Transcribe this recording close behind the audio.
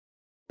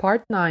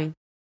Part 9,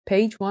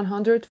 page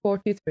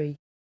 143.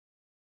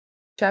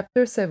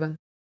 Chapter 7.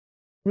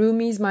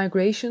 Rumi's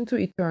Migration to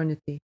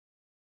Eternity.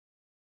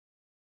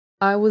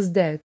 I was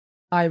dead,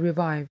 I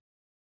revived.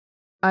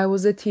 I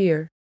was a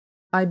tear,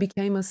 I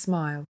became a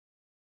smile.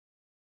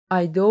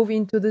 I dove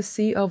into the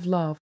sea of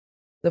love,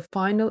 the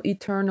final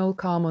eternal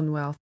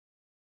commonwealth.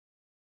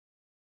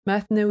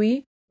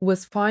 Mathnawi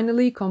was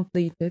finally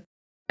completed,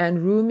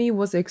 and Rumi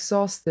was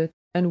exhausted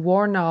and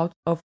worn out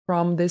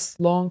from this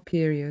long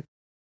period.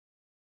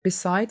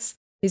 Besides,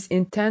 his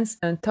intense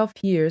and tough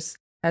years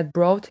had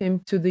brought him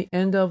to the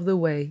end of the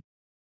way.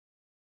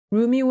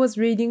 Rumi was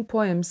reading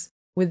poems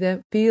with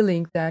a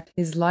feeling that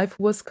his life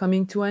was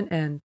coming to an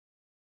end.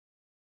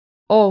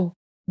 Oh,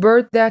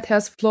 bird that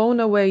has flown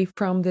away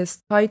from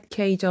this tight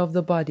cage of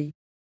the body!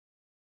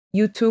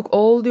 You took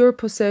all your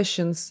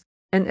possessions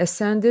and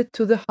ascended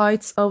to the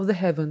heights of the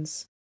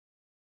heavens.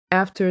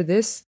 After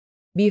this,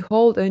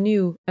 behold a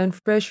new and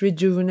fresh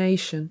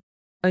rejuvenation,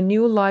 a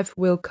new life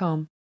will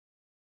come.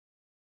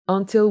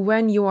 Until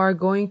when you are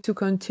going to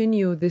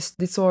continue this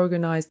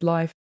disorganized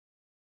life,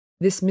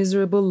 this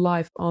miserable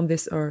life on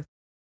this earth?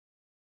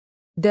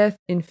 Death,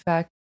 in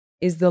fact,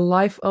 is the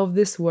life of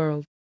this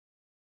world.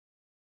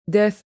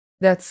 Death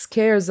that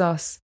scares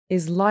us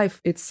is life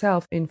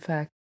itself, in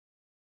fact.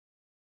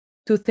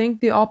 To think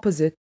the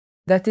opposite,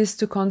 that is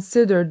to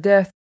consider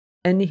death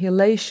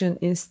annihilation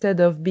instead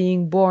of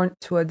being born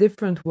to a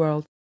different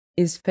world,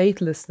 is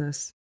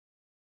faithlessness.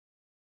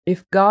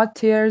 If God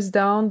tears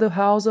down the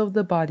house of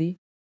the body,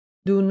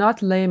 do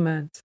not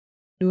lament,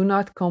 do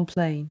not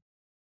complain.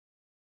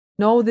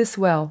 Know this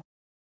well,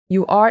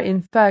 you are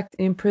in fact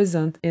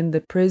imprisoned in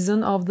the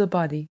prison of the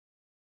body.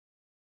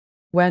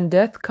 When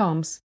death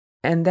comes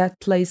and that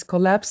place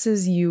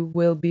collapses, you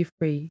will be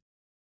free.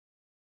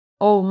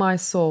 Oh, my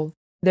soul,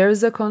 there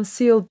is a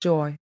concealed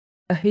joy,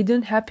 a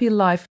hidden happy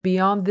life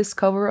beyond this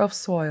cover of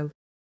soil.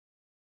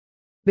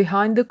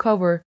 Behind the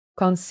cover,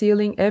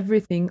 concealing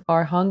everything,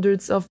 are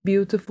hundreds of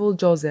beautiful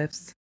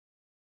Josephs.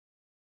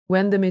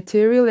 When the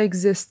material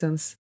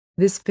existence,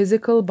 this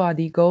physical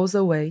body, goes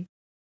away,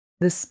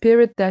 the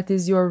spirit that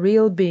is your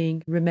real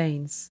being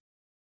remains.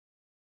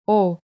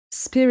 Oh,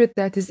 spirit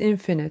that is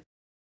infinite!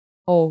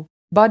 Oh,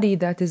 body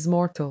that is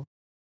mortal!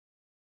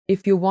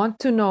 If you want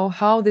to know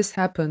how this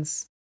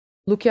happens,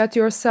 look at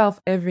yourself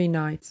every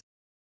night.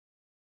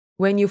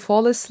 When you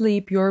fall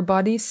asleep, your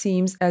body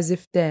seems as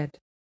if dead,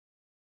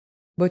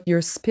 but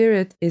your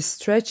spirit is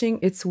stretching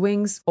its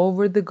wings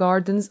over the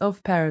gardens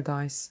of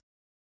paradise.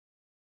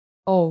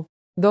 Oh,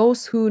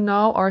 those who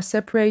now are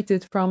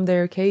separated from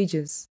their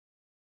cages,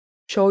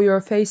 show your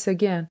face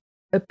again,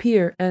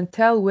 appear and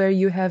tell where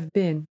you have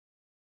been.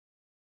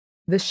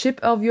 The ship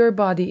of your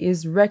body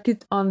is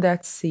wrecked on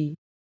that sea.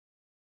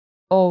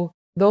 Oh,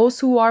 those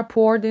who are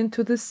poured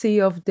into the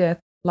sea of death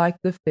like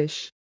the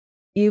fish,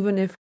 even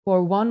if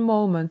for one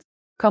moment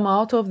come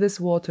out of this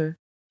water,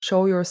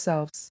 show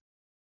yourselves.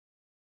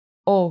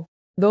 Oh,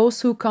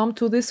 those who come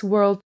to this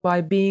world by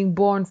being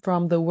born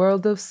from the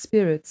world of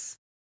spirits,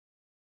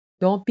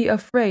 don't be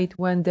afraid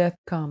when death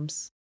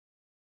comes.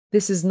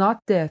 This is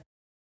not death,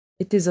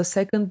 it is a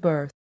second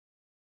birth.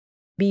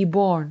 Be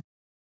born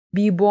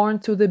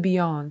to the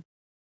beyond.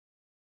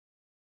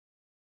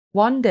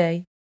 One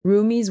day,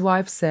 Rumi's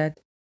wife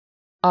said,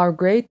 "Our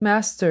great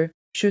master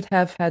should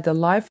have had a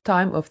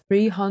lifetime of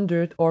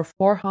 300 or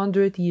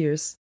 400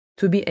 years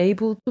to be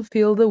able to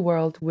fill the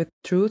world with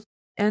truth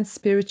and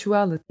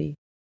spirituality."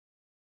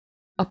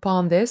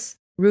 Upon this,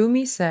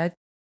 Rumi said,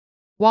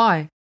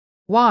 Why?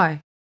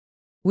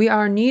 We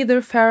are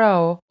neither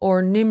Pharaoh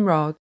or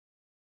Nimrod.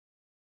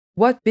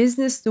 What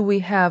business do we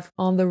have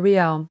on the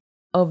realm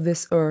of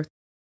this earth?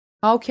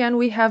 How can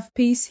we have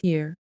peace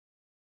here?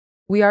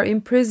 We are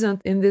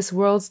imprisoned in this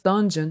world's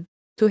dungeon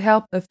to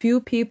help a few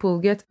people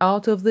get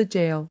out of the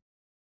jail.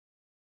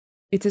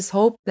 It is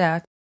hoped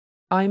that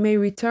I may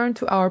return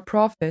to our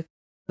Prophet,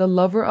 the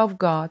lover of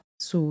God,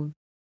 soon.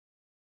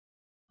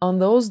 On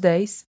those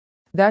days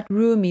that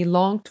Rumi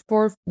longed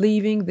for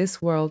leaving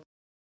this world,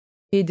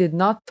 he did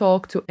not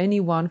talk to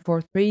anyone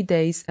for 3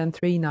 days and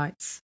 3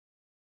 nights.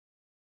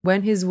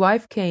 When his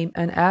wife came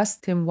and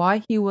asked him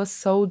why he was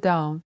so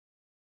down,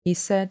 he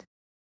said,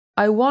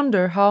 "I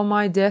wonder how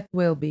my death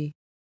will be."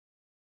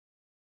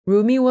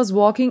 Rumi was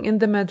walking in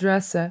the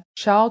madrasa,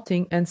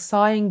 shouting and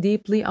sighing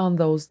deeply on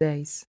those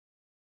days.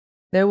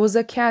 There was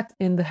a cat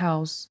in the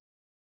house.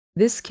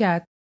 This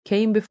cat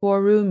came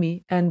before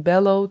Rumi and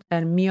bellowed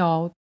and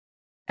meowed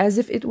as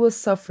if it was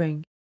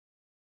suffering.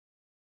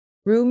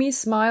 Rumi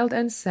smiled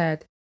and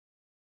said,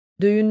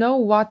 "Do you know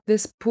what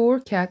this poor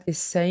cat is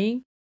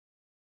saying?"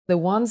 The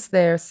ones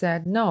there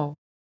said no.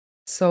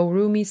 So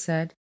Rumi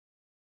said,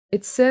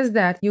 "It says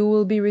that you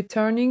will be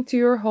returning to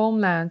your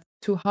homeland,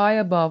 to high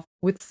above,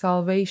 with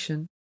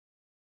salvation.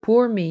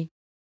 Poor me,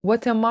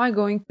 what am I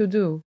going to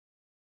do?"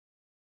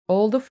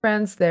 All the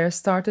friends there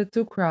started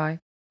to cry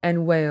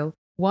and wail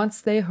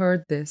once they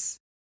heard this.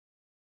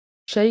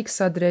 Sheikh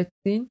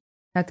Sadreddin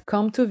had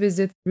come to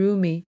visit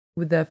Rumi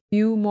with a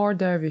few more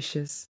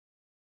dervishes.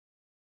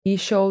 He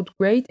showed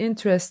great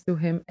interest to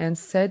him and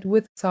said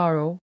with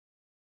sorrow,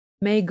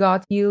 "May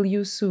God heal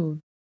you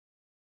soon.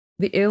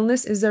 The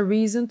illness is a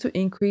reason to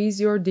increase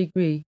your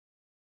degree.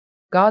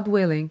 God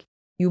willing,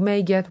 you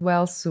may get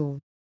well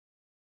soon."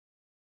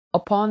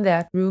 Upon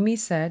that, Rumi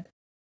said,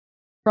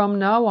 "From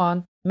now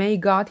on, may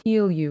God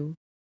heal you.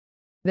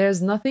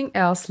 There's nothing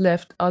else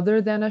left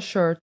other than a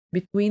shirt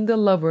between the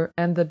lover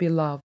and the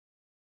beloved.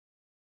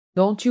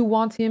 Don't you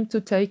want him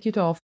to take it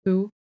off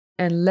too,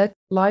 and let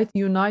light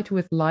unite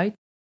with light?"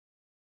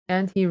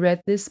 And he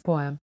read this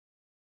poem.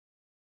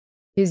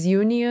 His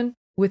union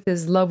with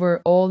his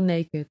lover all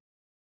naked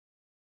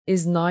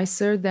is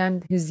nicer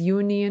than his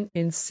union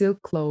in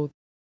silk clothes.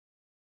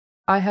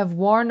 I have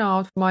worn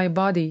out my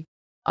body,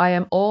 I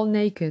am all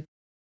naked,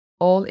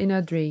 all in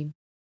a dream.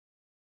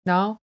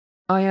 Now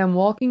I am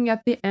walking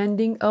at the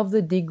ending of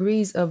the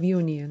degrees of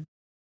union.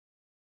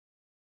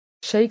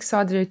 Sheikh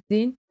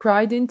Sadreddin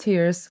cried in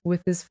tears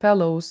with his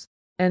fellows,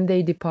 and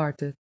they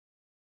departed.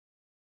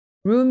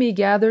 Rumi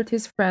gathered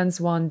his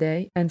friends one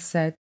day and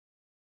said,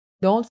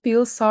 "Don't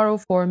feel sorrow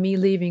for me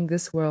leaving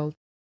this world.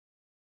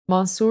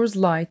 Mansur's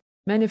light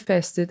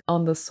manifested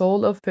on the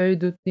soul of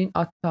Feriduddin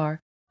Attar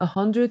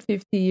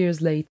 150 years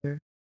later.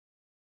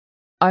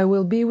 I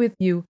will be with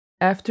you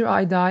after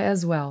I die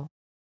as well.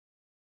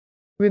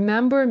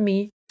 Remember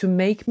me to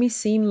make me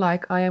seem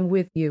like I am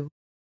with you.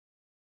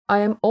 I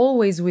am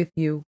always with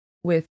you,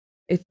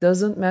 it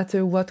doesn't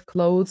matter what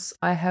clothes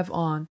I have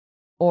on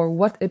or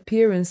what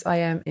appearance I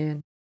am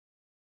in.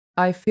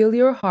 I fill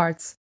your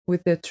hearts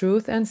with the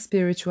truth and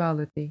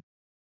spirituality.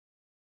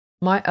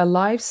 My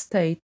alive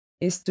state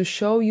is to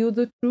show you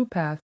the true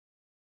path.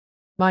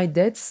 My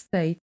dead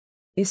state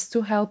is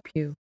to help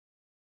you.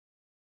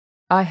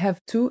 I have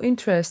two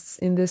interests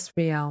in this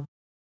realm.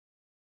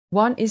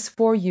 One is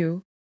for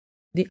you,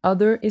 the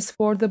other is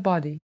for the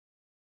body.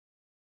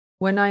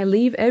 When I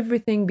leave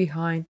everything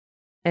behind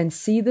and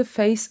see the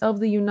face of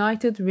the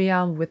united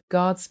realm with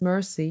God's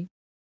mercy,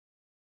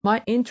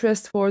 my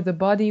interest for the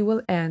body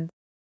will end,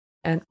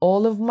 and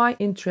all of my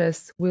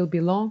interests will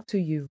belong to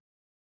you."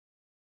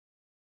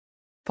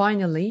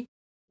 Finally,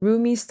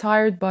 Rumi's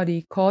tired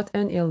body caught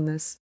an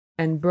illness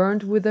and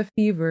burned with a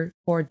fever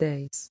for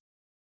days.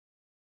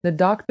 The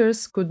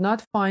doctors could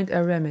not find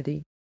a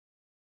remedy.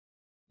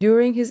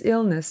 During his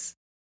illness,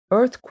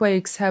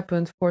 earthquakes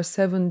happened for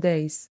 7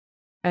 days,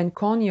 and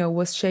Konya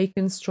was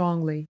shaken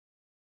strongly.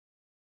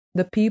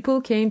 The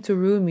people came to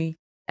Rumi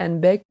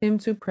and begged him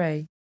to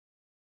pray.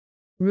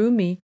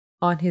 Rumi,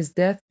 on his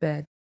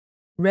deathbed,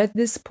 read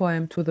this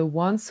poem to the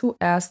ones who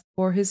asked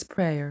for his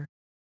prayer.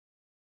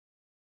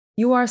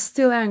 You are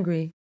still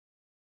angry,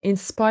 in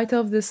spite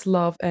of this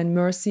love and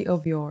mercy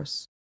of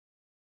yours.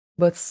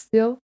 But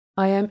still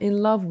I am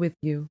in love with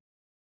you.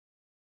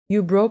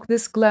 You broke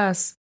this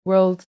glass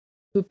world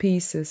to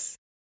pieces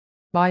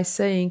by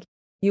saying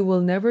you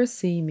will never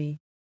see me.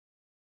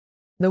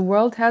 The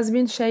world has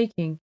been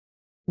shaking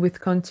with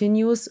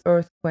continuous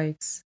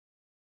earthquakes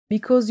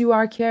because you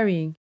are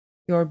carrying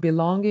your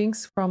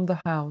belongings from the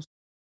house.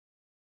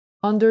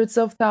 Hundreds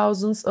of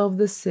thousands of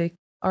the sick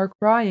are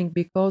crying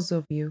because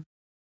of you.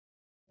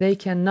 They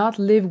cannot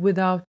live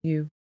without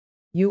you.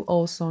 You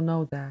also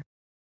know that.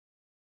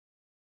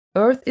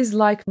 Earth is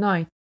like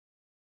night.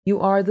 You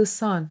are the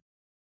sun.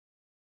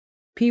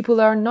 People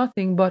are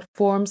nothing but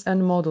forms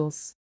and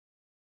models.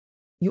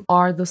 You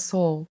are the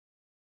soul.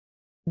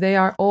 They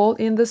are all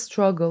in the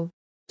struggle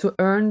to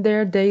earn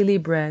their daily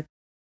bread.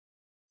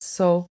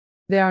 So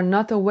they are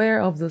not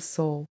aware of the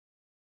soul.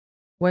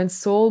 When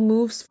soul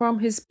moves from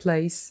his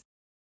place,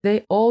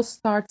 they all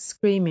start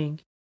screaming.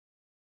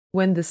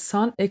 When the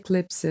sun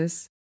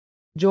eclipses,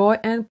 joy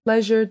and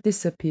pleasure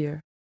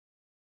disappear.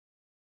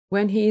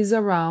 When he is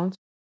around,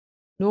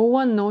 no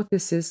one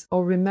notices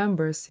or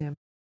remembers him.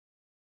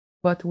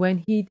 But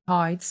when he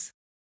hides,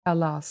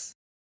 alas!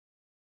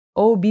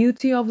 O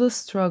beauty of the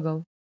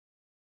struggle,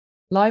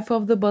 life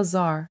of the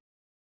bazaar,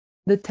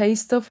 the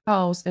taste of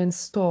house and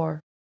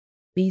store,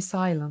 be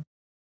silent.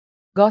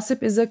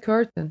 Gossip is a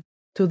curtain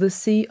to the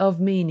sea of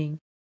meaning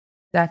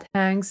that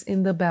hangs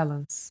in the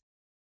balance.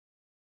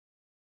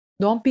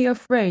 Don't be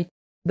afraid,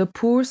 the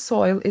poor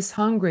soil is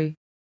hungry.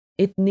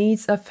 It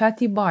needs a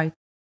fatty bite.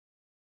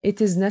 It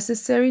is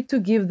necessary to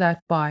give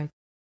that bite.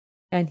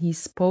 And he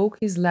spoke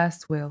his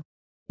last will.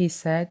 He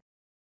said,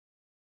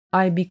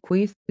 I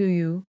bequeath to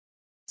you,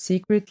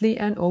 secretly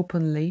and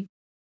openly,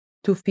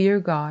 to fear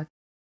God,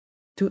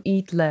 to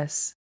eat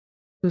less,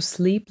 to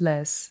sleep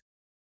less,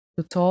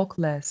 to talk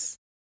less,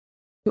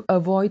 to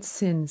avoid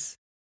sins,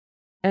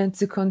 and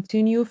to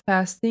continue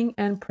fasting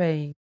and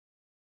praying.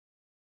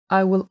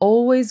 I will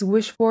always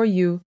wish for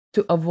you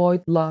to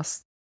avoid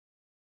lust,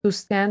 to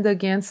stand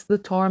against the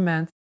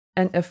torment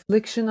and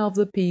affliction of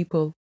the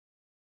people,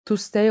 to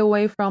stay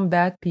away from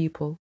bad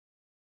people,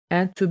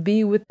 and to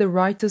be with the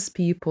righteous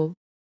people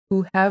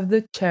who have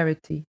the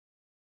charity.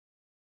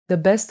 The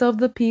best of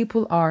the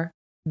people are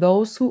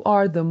those who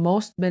are the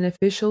most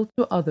beneficial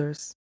to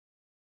others.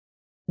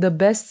 The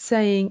best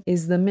saying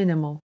is the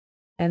minimal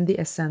and the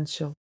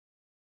essential.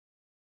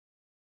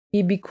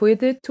 he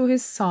bequeathed to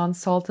his son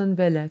Sultan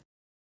Veled,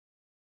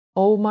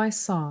 "O my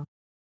son,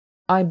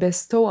 I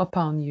bestow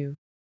upon you,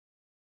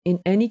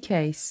 in any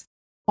case,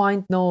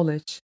 find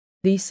knowledge,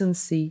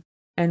 decency,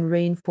 and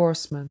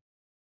reinforcement.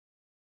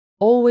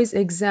 Always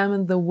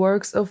examine the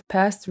works of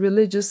past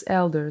religious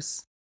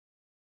elders.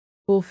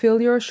 Fulfill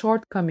your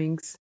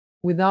shortcomings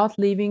without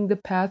leaving the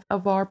path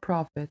of our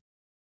Prophet.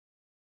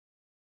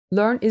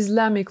 Learn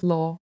Islamic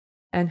law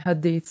and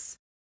hadiths.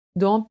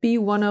 Don't be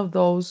one of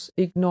those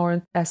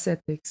ignorant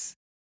ascetics.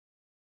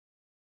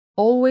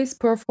 Always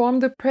perform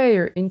the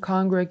prayer in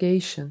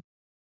congregation.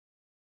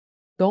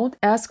 Don't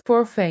ask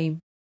for fame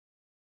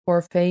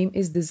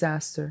is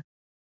disaster.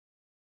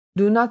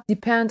 Do not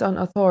depend on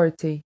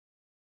authority.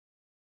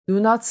 Do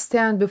not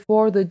stand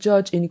before the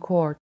judge in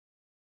court.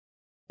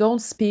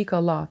 Don't speak a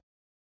lot.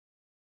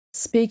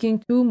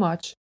 Speaking too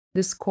much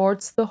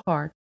discords the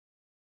heart.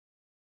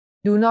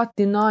 Do not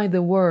deny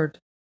the word.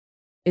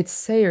 Its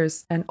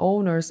sayers and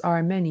owners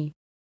are many.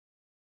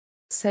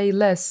 Say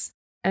less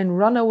and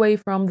run away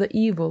from the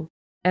evil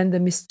and the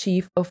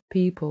mischief of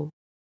people.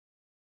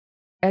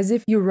 As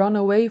if you run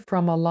away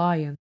from a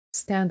lion,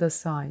 stand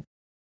aside.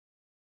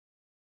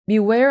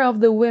 Beware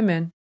of the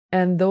women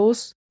and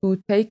those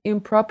who take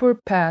improper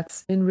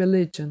paths in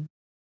religion.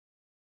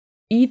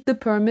 Eat the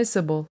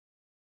permissible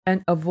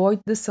and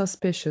avoid the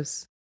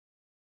suspicious.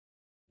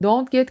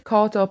 Don't get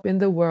caught up in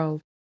the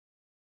world.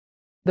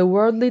 The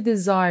worldly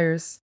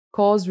desires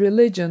cause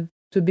religion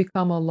to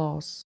become a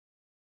loss.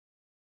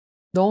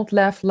 Don't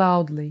laugh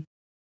loudly.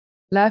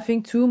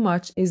 Laughing too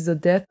much is the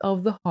death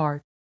of the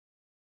heart.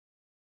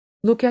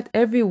 Look at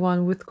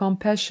everyone with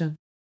compassion,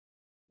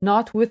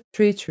 not with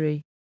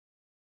treachery.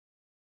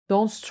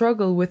 Don't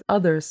struggle with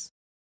others,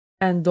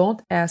 and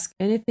don't ask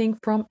anything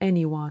from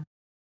anyone.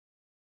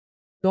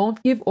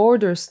 Don't give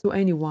orders to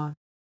anyone.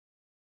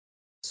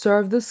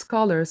 Serve the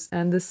scholars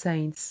and the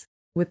saints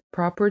with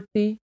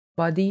property,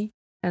 body,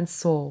 and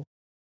soul.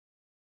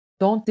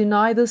 Don't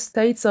deny the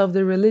states of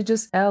the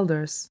religious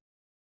elders.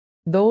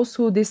 Those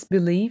who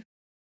disbelieve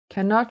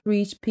cannot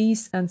reach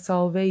peace and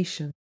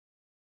salvation.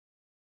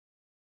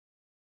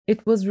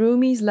 It was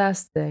Rumi's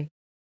last day.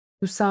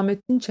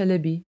 Hüsamettin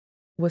Çelebi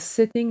was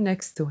sitting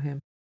next to him.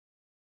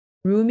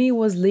 Rumi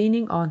was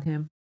leaning on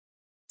him.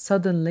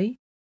 Suddenly,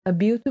 a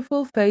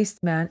beautiful-faced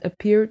man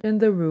appeared in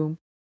the room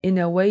in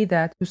a way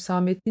that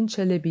Hüsamettin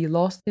Çelebi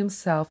lost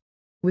himself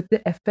with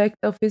the effect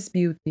of his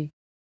beauty.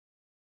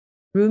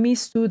 Rumi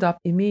stood up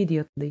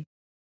immediately,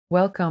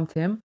 welcomed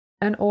him,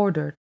 and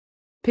ordered,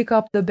 "Pick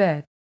up the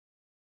bed."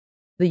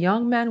 The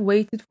young man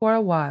waited for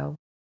a while.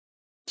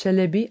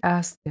 Çelebi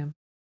asked him,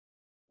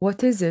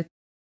 "What is it?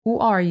 Who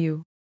are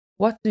you?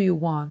 What do you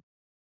want?"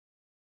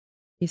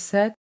 He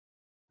said,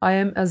 "I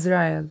am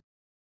Azrael,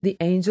 the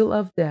angel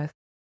of death.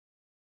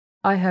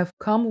 I have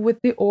come with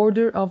the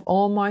order of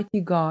Almighty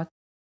God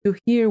to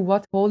hear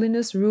what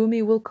Holiness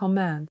Rumi will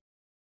command."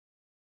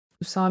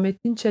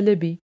 Hüsamettin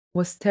Çelebi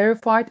was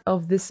terrified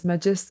of this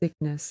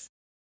majesticness.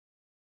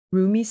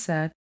 Rumi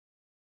said,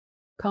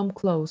 come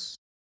close,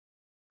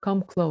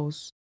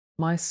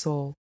 my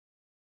soul.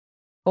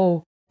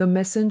 Oh, the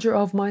messenger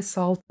of my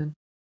Sultan,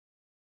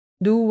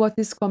 do what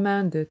is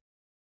commanded.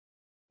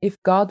 If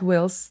God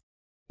wills,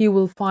 he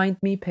will find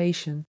me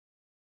patient."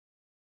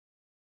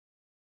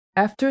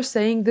 After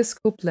saying this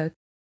couplet,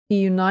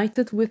 he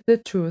united with the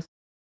truth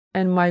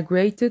and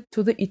migrated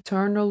to the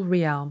eternal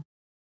realm.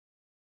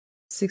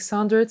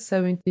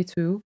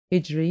 672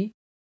 Hijri,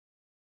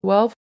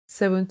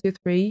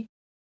 1273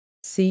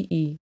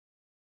 CE.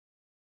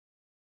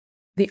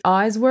 The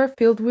eyes were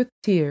filled with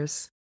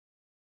tears.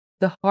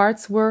 The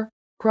hearts were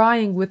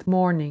crying with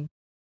mourning.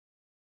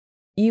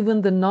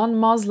 Even the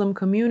non-Muslim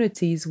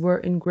communities were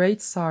in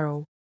great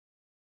sorrow.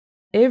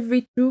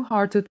 Every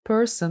true-hearted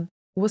person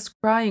was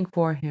crying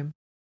for him.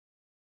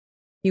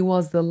 He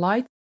was the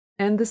light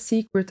and the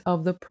secret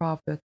of the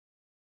Prophet.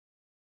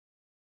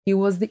 He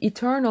was the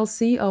eternal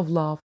sea of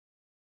love,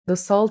 the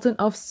Sultan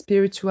of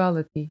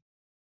spirituality.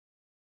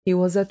 He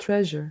was a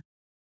treasure.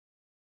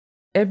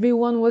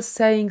 Everyone was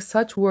saying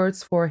such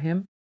words for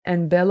him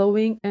and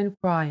bellowing and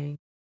crying.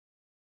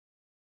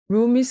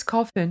 Rumi's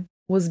coffin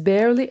was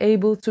barely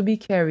able to be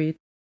carried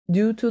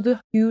due to the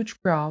huge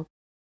crowd,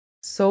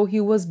 so he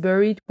was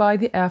buried by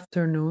the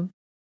afternoon,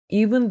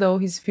 even though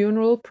his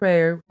funeral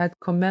prayer had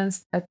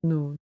commenced at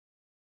noon.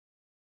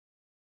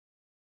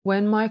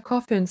 When my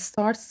coffin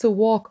starts to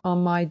walk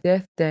on my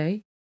death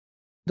day,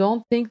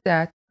 don't think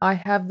that I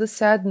have the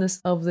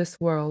sadness of this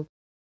world.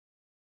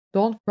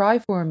 Don't cry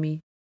for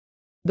me.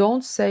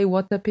 Don't say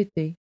what a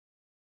pity.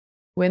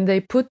 When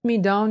they put me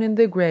down in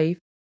the grave,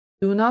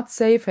 do not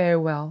say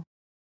farewell.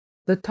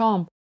 The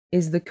tomb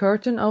is the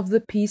curtain of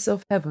the peace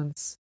of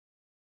heavens.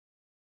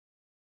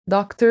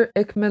 Dr.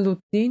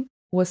 Ekmeluddin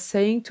was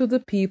saying to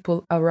the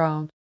people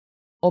around,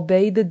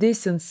 obey the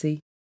decency.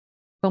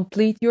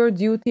 Complete your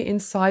duty in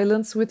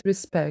silence with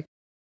respect.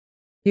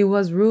 He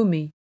was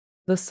Rumi,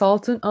 the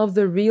Sultan of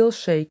the real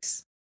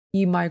sheikhs.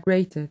 He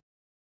migrated.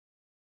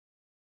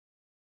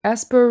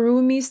 As per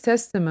Rumi's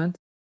testament,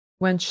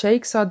 when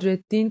Sheikh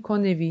Sadreddin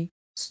Konevi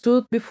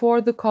stood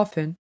before the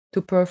coffin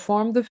to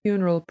perform the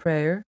funeral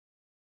prayer,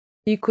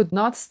 he could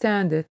not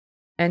stand it,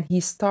 and he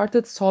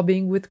started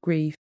sobbing with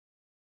grief.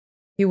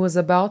 He was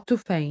about to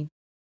faint.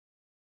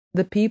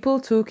 The people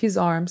took his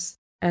arms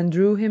and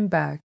drew him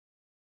back.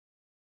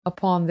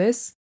 Upon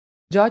this,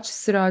 Judge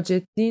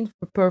Sirajeddin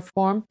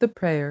performed the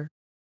prayer.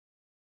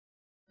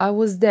 I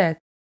was dead.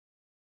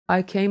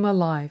 I came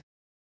alive.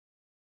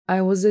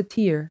 I was a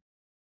tear.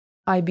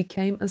 I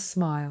became a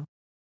smile.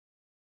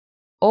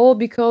 All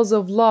because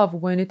of love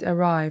when it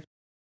arrived.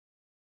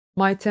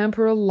 My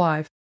temporal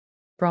life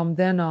from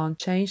then on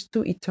changed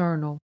to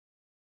eternal.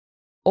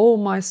 O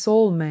my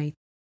soul mate,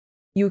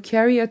 you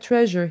carry a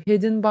treasure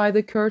hidden by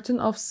the curtain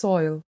of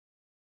soil.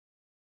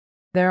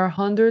 There are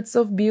hundreds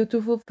of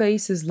beautiful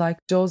faces like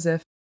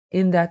Joseph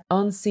in that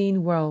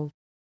unseen world.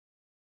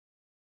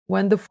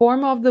 When the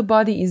form of the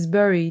body is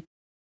buried,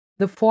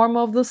 the form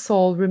of the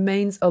soul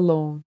remains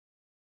alone.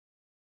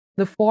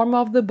 The form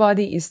of the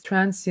body is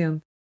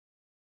transient,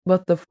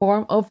 but the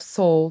form of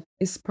soul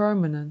is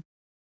permanent.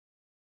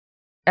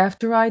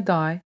 After I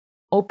die,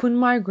 open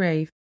my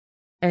grave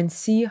and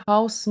see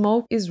how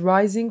smoke is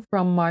rising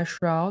from my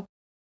shroud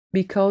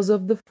because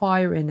of the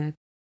fire in it.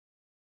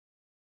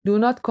 Do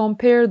not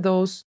compare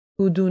those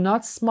who do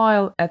not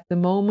smile at the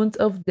moment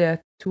of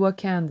death to a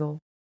candle.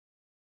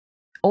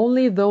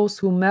 Only those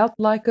who melt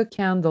like a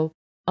candle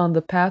on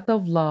the path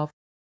of love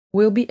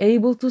will be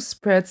able to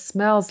spread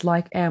smells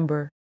like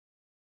amber.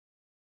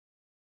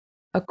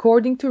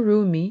 According to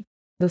Rumi,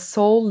 the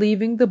soul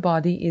leaving the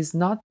body is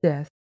not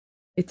death,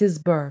 it is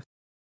birth.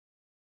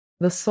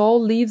 The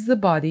soul leaves the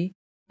body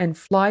and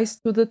flies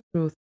to the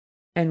truth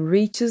and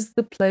reaches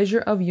the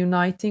pleasure of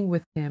uniting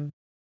with him.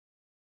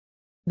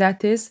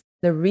 That is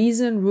the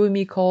reason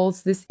Rumi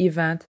calls this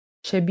event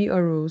Shebi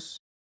Aruz,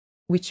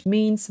 which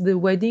means the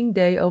wedding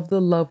day of the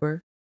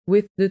lover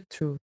with the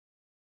truth.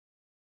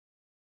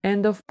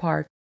 End of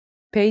part.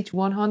 Page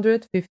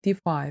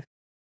 155.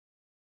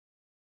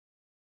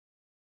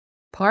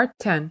 Part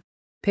 10,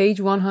 page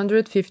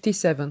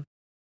 157.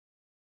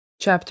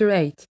 Chapter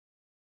 8.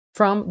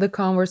 From the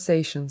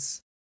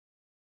Conversations.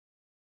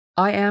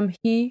 I am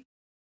he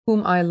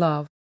whom I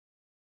love,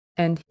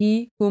 and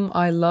he whom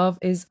I love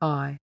is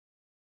I.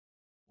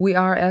 We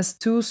are as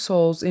two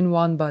souls in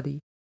one body.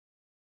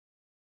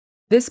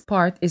 This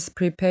part is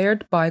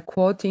prepared by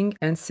quoting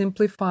and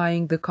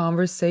simplifying the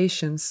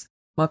conversations,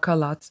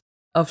 makalat,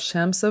 of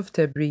Shams of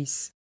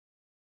Tabriz.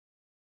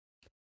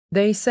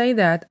 They say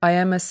that I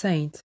am a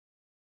saint.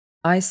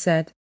 I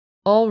said,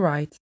 all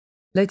right,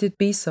 let it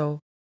be so.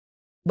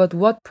 But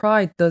what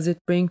pride does it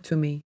bring to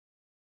me?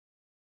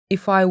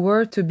 If I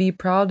were to be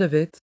proud of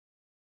it,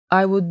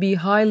 I would be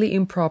highly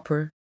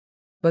improper.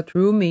 But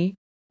Rumi,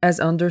 as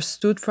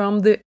understood from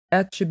the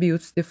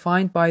attributes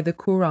defined by the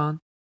Quran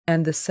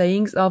and the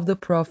sayings of the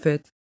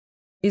Prophet,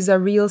 is a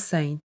real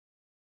saint.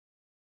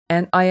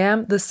 And I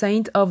am the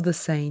saint of the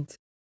saint,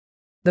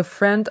 the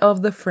friend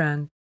of the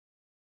friend.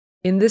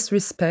 In this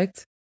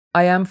respect,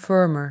 I am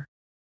firmer.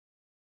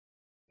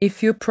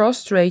 If you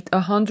prostrate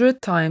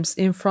 100 times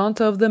in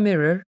front of the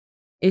mirror,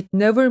 it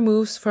never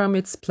moves from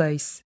its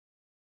place.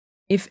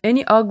 If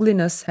any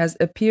ugliness has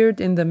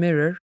appeared in the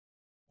mirror,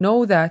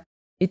 know that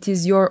it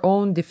is your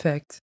own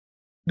defect.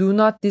 Do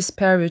not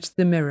disparage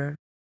the mirror.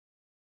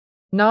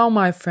 Now,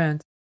 my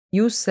friend,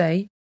 you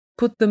say,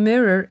 put the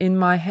mirror in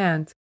my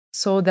hand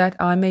so that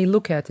I may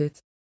look at it.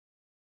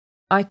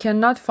 I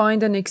cannot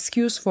find an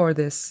excuse for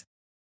this,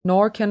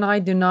 nor can I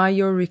deny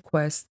your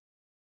request,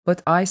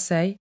 but I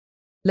say,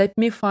 let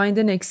me find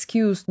an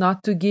excuse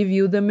not to give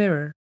you the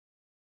mirror.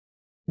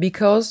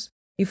 Because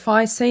if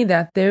I say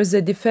that there's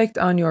a defect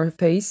on your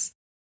face,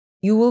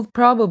 you will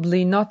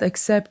probably not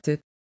accept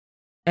it.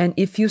 And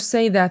if you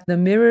say that the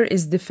mirror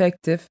is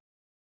defective,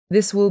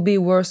 this will be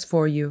worse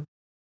for you.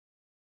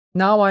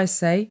 Now I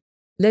say,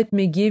 let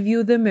me give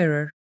you the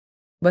mirror.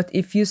 But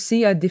if you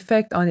see a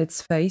defect on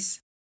its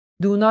face,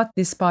 do not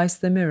despise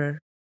the mirror.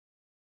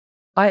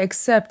 I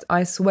accept,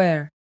 I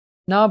swear.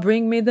 Now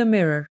bring me the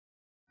mirror.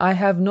 I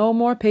have no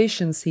more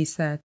patience, he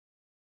said.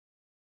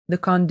 The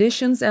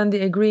conditions and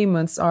the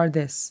agreements are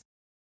this.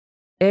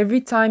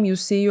 Every time you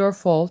see your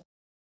fault,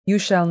 you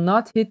shall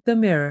not hit the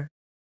mirror.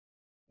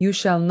 You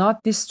shall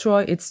not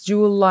destroy its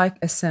jewel-like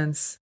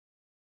essence.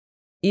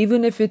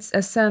 Even if its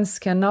essence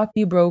cannot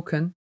be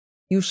broken,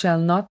 you shall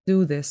not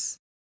do this.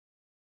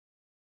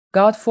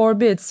 God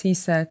forbids, he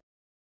said.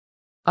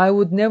 I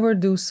would never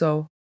do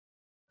so.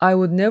 I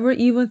would never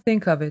even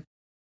think of it.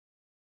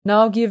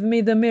 Now give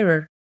me the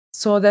mirror,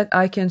 so that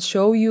I can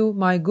show you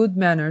my good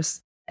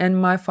manners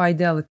and my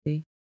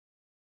fidelity.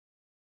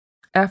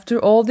 After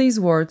all these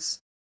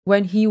words,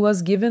 when he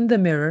was given the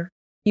mirror,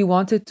 he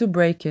wanted to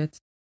break it,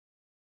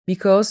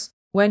 because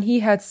when he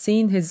had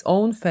seen his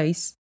own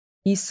face,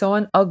 he saw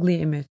an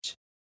ugly image.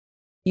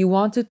 He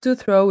wanted to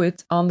throw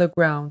it on the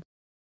ground,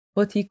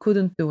 but he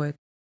couldn't do it.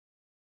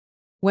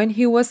 When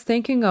he was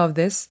thinking of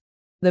this,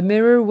 the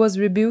mirror was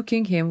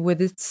rebuking him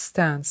with its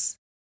stance.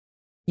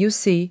 You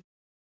see,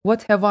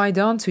 what have I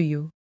done to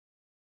you?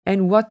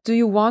 And what do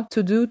you want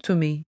to do to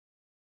me?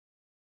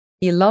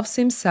 he loves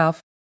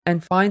himself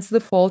and finds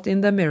the fault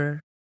in the mirror.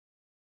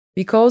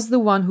 Because the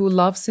one who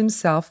loves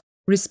himself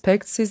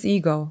respects his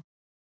ego,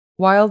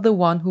 while the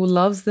one who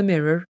loves the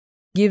mirror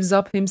gives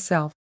up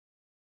himself.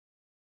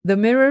 The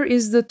mirror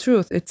is the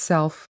truth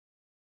itself.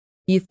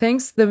 He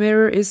thinks the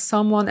mirror is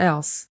someone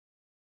else.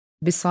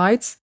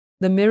 Besides,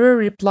 the mirror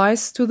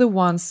replies to the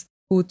ones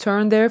who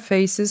turn their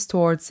faces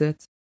towards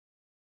it.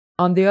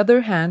 On the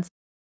other hand,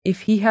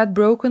 if he had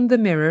broken the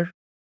mirror,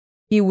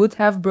 he would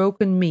have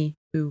broken me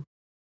too.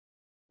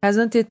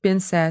 Hasn't it been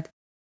said,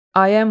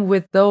 "I am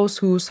with those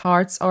whose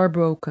hearts are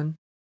broken"?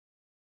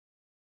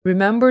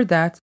 Remember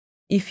that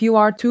if you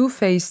are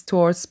two-faced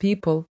towards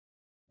people,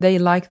 they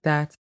like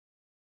that.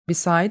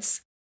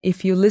 Besides,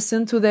 if you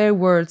listen to their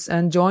words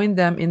and join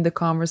them in the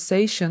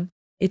conversation,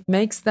 it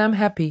makes them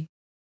happy.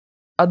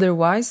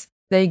 Otherwise,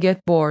 they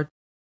get bored.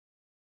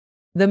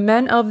 The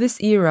men of this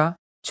era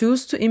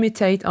choose to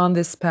imitate on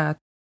this path,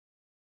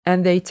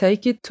 and they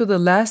take it to the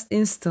last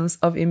instance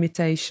of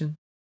imitation.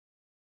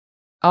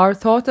 Our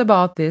thought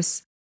about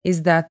this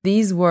is that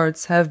these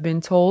words have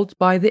been told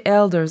by the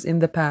elders in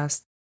the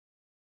past.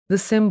 The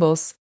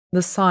symbols,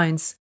 the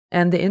signs,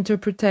 and the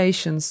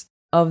interpretations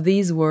of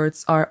these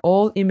words are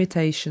all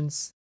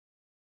imitations.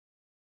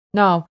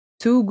 Now,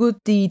 two good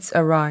deeds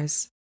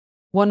arise,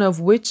 one of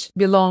which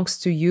belongs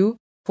to you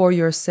for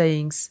your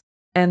sayings,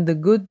 and the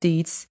good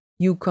deeds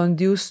you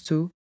conduce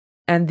to,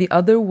 and the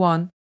other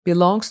one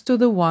belongs to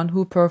the one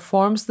who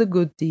performs the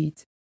good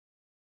deed.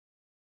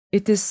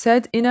 It is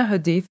said in a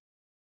hadith,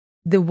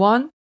 "The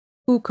one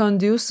who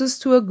conduces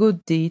to a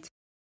good deed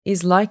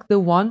is like the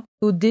one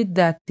who did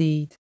that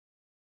deed."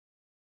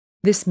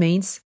 This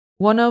means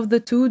one of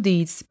the two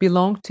deeds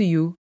belong to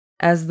you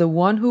as the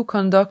one who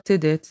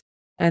conducted it,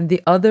 and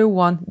the other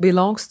one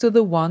belongs to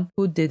the one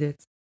who did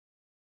it.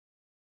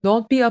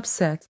 Don't be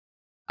upset.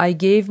 I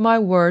gave my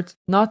word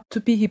not to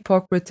be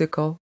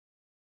hypocritical.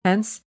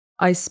 Hence,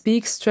 I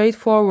speak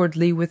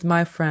straightforwardly with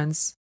my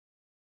friends.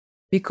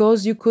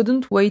 Because you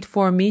couldn't wait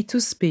for me to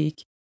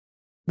speak,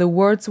 the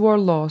words were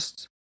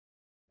lost.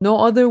 No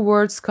other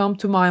words come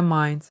to my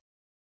mind.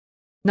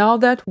 Now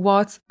that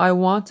what I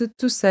wanted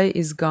to say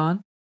is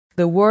gone,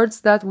 the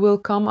words that will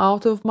come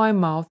out of my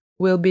mouth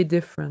will be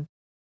different.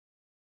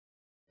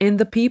 In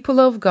the people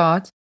of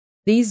God,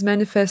 these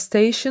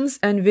manifestations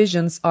and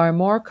visions are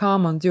more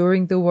common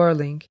during the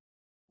whirling,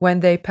 when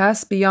they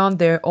pass beyond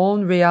their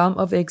own realm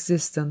of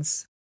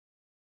existence.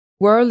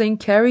 Whirling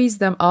carries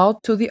them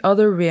out to the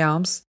other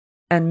realms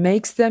and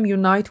makes them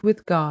unite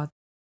with God.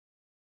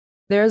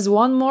 There's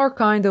one more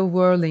kind of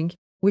whirling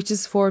which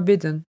is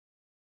forbidden,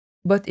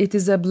 but it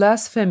is a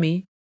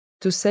blasphemy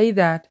to say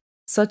that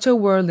such a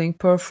whirling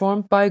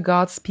performed by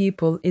God's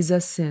people is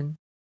a sin.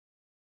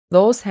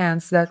 Those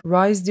hands that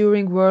rise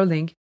during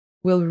whirling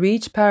will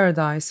reach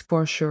paradise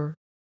for sure.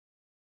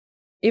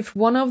 If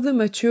one of the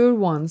mature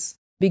ones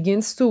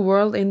begins to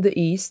whirl in the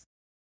east,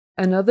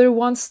 another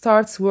one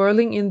starts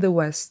whirling in the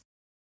west.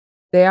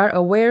 They are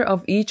aware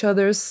of each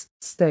other's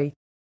state.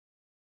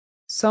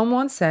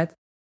 Someone said,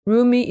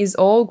 "Rumi is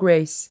all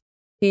grace.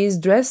 He is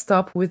dressed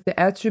up with the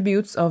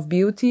attributes of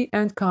beauty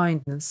and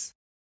kindness."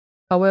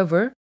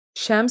 However,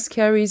 Shams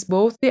carries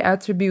both the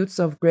attributes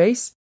of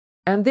grace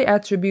and the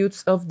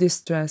attributes of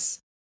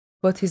distress,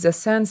 but his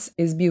essence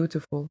is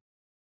beautiful.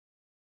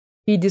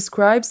 He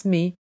describes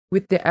me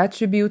with the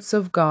attributes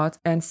of God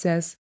and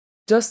says,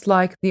 just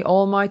like the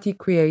Almighty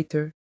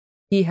Creator,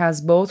 he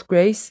has both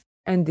grace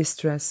and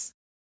distress.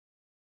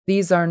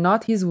 These are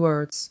not his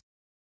words.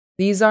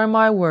 These are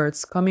my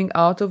words coming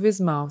out of his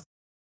mouth.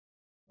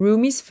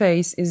 Rumi's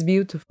face is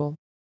beautiful,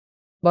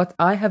 but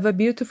I have a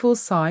beautiful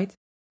side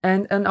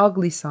and an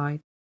ugly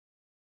side.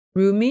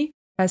 Rumi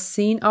has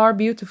seen our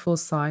beautiful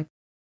side,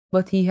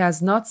 but he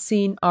has not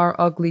seen our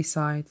ugly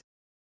side.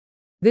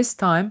 This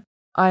time,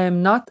 I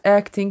am not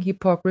acting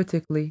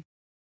hypocritically.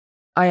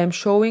 I am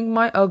showing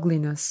my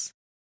ugliness,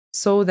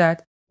 so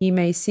that he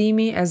may see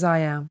me as I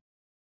am.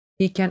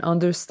 He can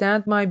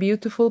understand my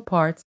beautiful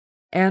part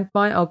and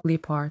my ugly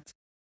part.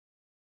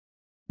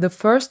 The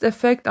first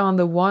effect on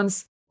the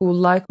ones who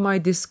like my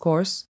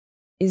discourse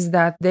is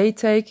that they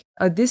take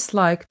a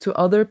dislike to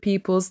other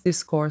people's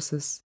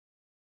discourses.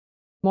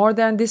 More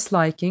than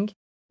disliking,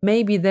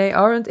 maybe they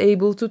aren't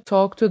able to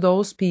talk to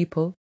those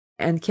people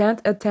and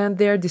can't attend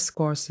their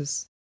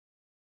discourses.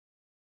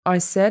 I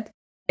said,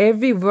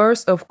 every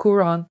verse of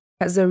Quran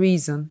has a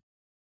reason.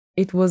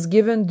 It was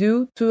given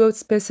due to a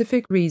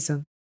specific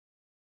reason.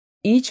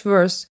 Each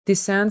verse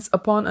descends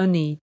upon a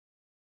need.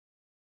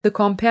 The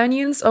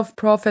companions of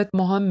Prophet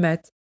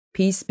Muhammad,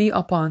 peace be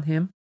upon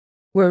him,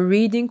 were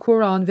reading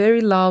Quran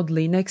very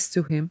loudly next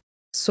to him,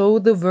 so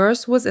the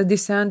verse was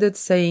descended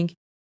saying,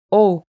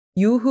 "O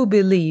you who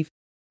believe,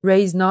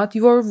 raise not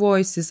your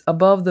voices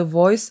above the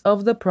voice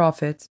of the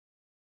Prophet."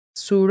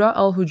 Surah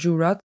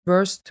Al-Hujurat,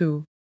 verse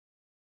 2.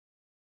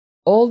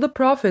 All the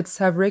prophets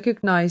have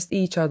recognized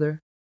each other.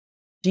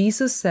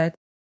 Jesus said,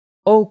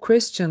 "O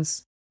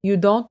Christians, you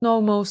don't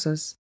know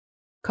Moses.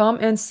 Come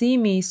and see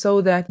me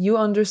so that you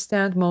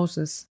understand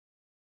Moses."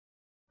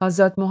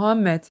 Hazrat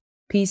Muhammad,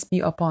 peace be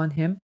upon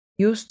him,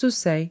 used to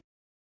say,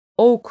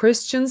 O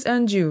Christians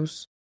and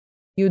Jews,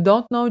 you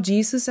don't know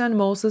Jesus and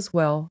Moses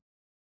well.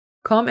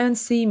 Come and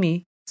see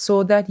me,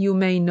 so that you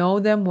may know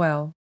them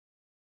well.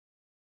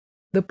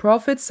 The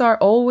prophets are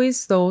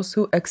always those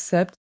who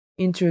accept,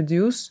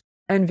 introduce,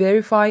 and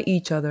verify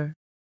each other.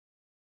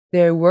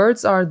 Their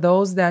words are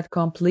those that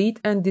complete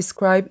and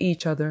describe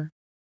each other.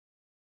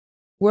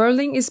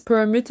 Whirling is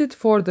permitted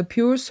for the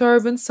pure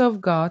servants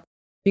of God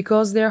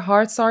because their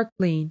hearts are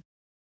clean.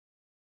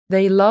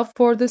 They love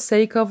for the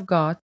sake of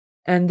God,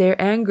 and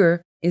their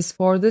anger is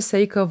for the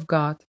sake of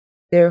God.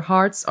 Their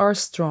hearts are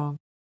strong.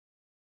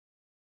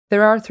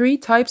 There are 3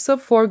 types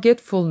of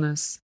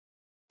forgetfulness.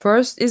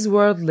 First is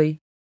worldly.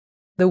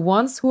 The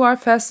ones who are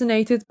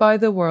fascinated by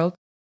the world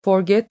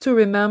forget to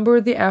remember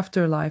the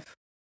afterlife.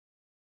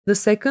 The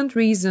second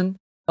reason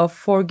of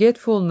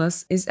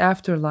forgetfulness is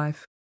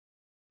afterlife.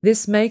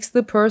 This makes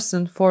the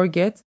person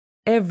forget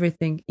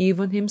everything,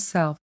 even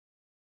himself.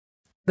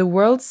 The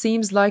world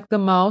seems like the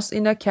mouse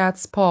in a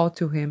cat's paw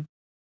to him.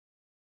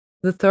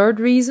 The third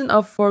reason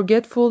of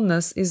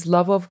forgetfulness is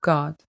love of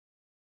God.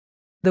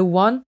 The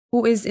one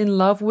who is in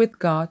love with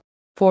God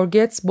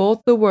forgets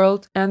both the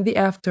world and the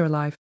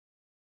afterlife.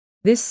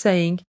 This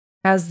saying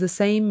has the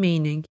same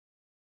meaning.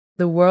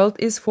 The world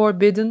is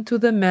forbidden to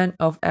the men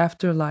of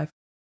afterlife.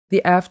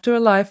 The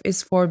afterlife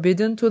is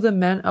forbidden to the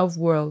men of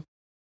world.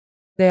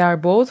 They are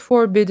both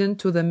forbidden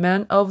to the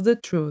men of the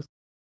truth.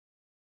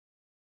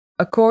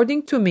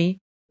 According to me,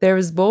 there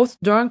is both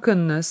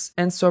drunkenness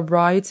and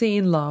sobriety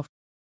in love.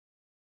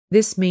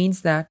 This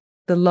means that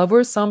the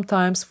lover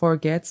sometimes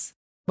forgets,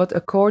 but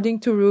according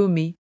to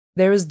Rumi,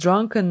 there is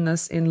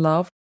drunkenness in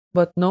love,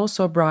 but no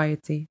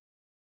sobriety.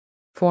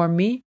 For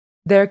me,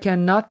 there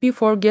cannot be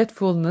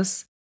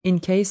forgetfulness in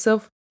case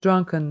of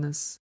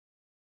drunkenness.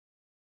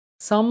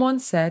 Someone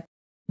said,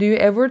 "Do you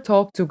ever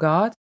talk to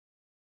God?"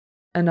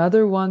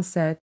 Another one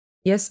said,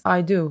 "Yes,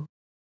 I do."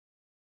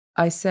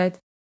 I said,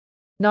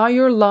 "Now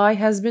your lie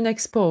has been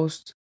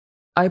exposed."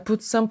 I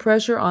put some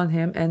pressure on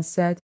him and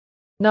said,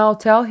 "Now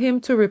tell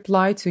him to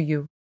reply to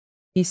you."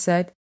 He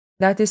said,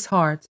 "That is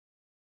hard."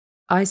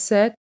 I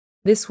said,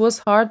 "This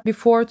was hard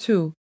before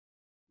too,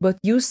 but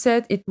you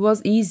said it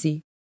was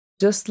easy,"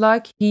 just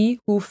like he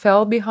who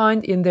fell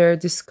behind in their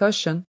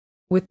discussion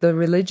with the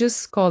religious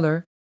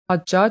scholar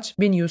Hajjaj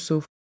bin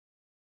Yusuf.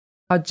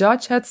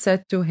 Hajjaj had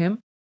said to him,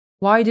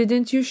 "Why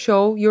didn't you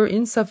show your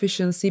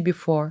insufficiency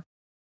before?"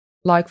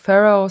 Like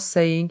Pharaoh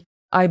saying,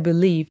 "I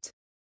believed,"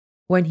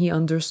 when he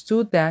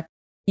understood that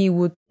he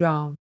would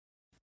drown.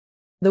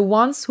 The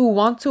ones who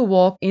want to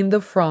walk in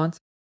the front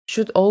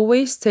should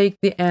always take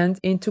the end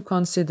into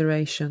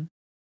consideration.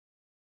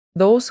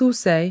 Those who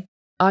say,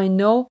 "I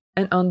know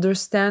and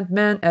understand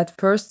man at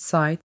first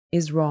sight,"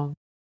 is wrong.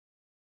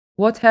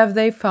 What have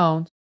they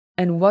found,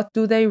 and what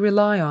do they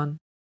rely on?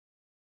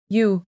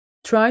 You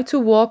try to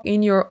walk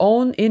in your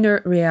own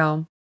inner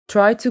realm.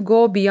 Try to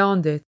go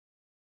beyond it.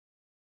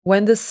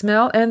 When the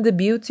smell and the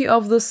beauty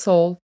of the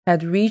soul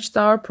had reached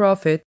our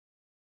prophet,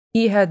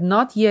 he had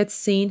not yet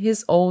seen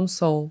his own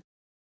soul.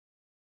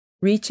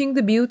 Reaching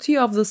the beauty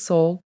of the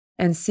soul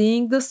and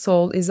seeing the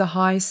soul is a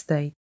high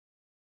state.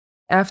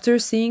 After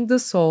seeing the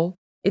soul,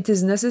 it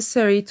is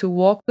necessary to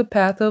walk the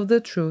path of the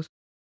truth,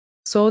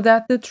 so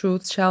that the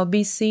truth shall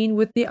be seen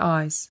with the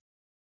eyes.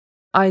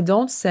 I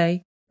don't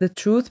say the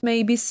truth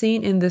may be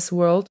seen in this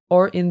world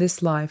or in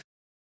this life.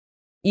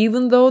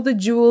 Even though the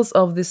jewels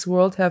of this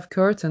world have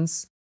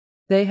curtains,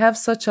 they have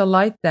such a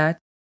light that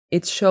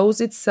it shows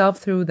itself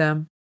through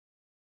them.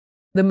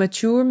 The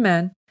mature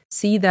men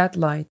see that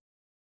light.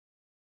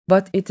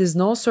 But it is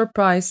no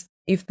surprise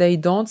if they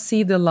don't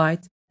see the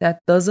light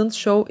that doesn't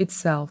show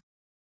itself.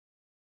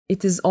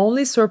 It is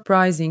only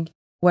surprising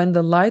when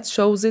the light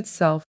shows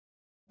itself,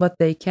 but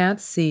they can't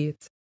see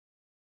it.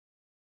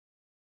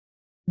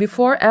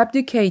 Before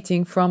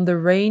abdicating from the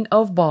reign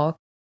of Balkh,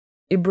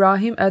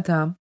 Ibrahim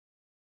Adham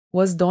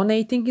was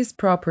donating his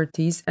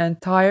properties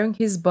and tiring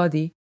his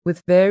body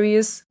with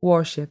various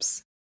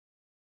worships.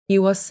 He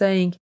was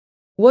saying,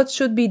 "What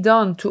should be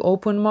done to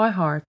open my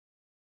heart?"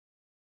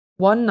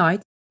 One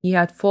night he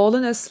had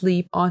fallen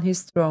asleep on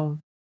his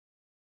throne.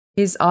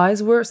 His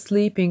eyes were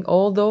sleeping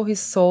although his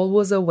soul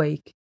was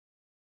awake.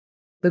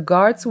 The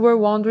guards were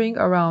wandering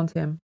around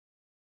him.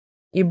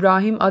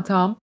 Ibrahim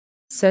Adham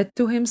said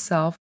to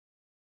himself,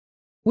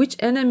 "Which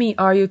enemy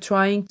are you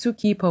trying to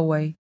keep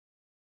away?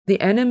 The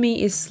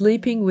enemy is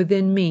sleeping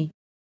within me.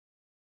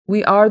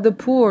 We are the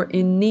poor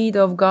in need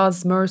of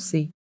God's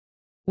mercy.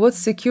 What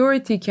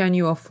security can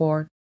you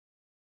afford?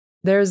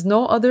 There is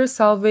no other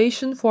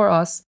salvation for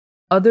us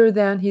other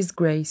than His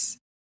grace."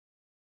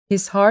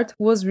 His heart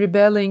was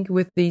rebelling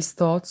with these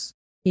thoughts.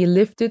 He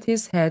lifted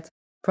his head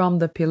from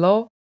the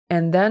pillow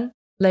and then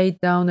laid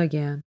down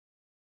again.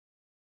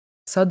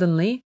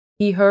 Suddenly,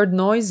 he heard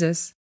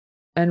noises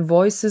and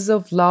voices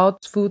of loud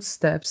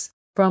footsteps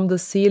from the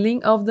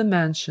ceiling of the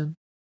mansion.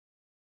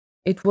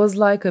 It was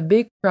like a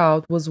big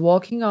crowd was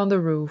walking on the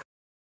roof.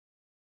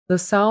 The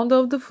sound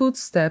of the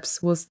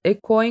footsteps was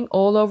echoing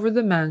all over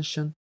the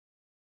mansion.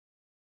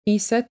 He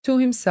said to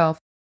himself,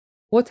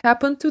 "What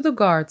happened to the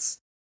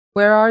guards?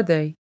 Where are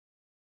they?"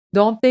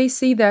 Don't they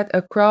see that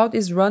a crowd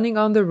is running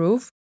on the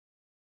roof?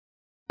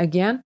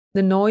 Again,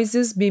 the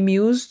noises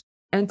bemused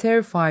and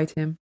terrified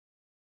him.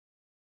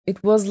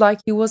 It was like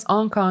he was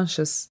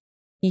unconscious.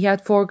 He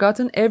had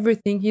forgotten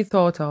everything he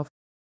thought of.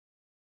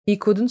 He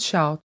couldn't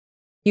shout.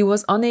 He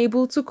was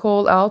unable to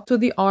call out to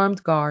the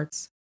armed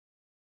guards.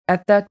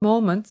 At that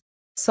moment,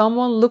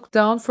 someone looked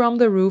down from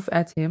the roof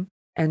at him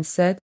and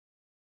said,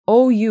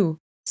 "Oh, you,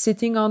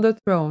 sitting on the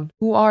throne,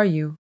 who are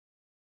you?"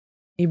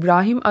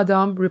 Ibrahim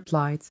Adam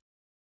replied,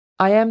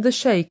 "I am the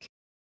Sheikh.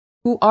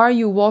 Who are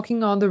you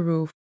walking on the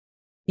roof?"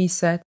 He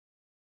said,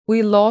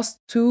 "We lost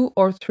 2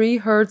 or 3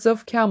 herds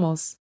of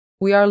camels.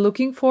 We are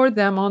looking for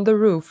them on the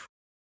roof."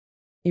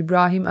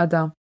 Ibrahim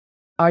Adam,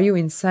 "Are you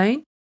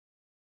insane?"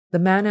 The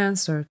man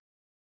answered,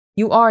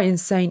 "You are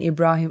insane,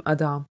 Ibrahim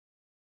Adam.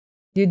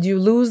 Did you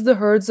lose the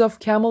herds of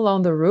camel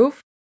on the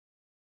roof?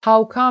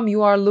 How come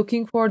you are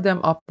looking for them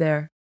up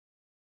there?"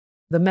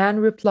 The man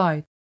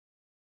replied,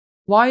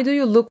 "Why do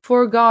you look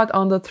for God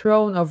on the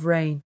throne of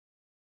rain?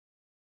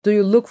 Do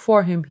you look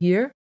for him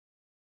here?"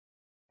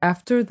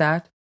 After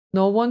that,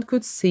 no one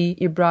could see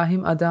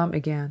Ibrahim Adam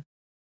again.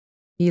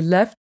 He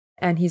left,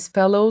 and his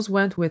fellows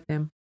went with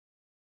him.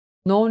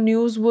 No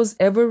news was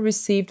ever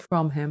received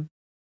from him.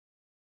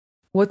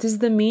 What is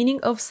the meaning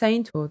of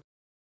sainthood?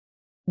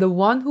 The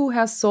one who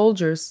has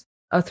soldiers,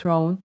 a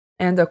throne,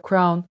 and a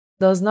crown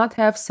does not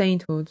have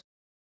sainthood.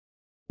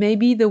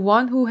 Maybe the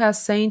one who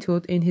has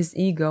sainthood in his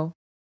ego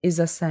is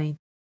a saint.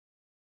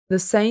 The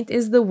saint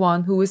is the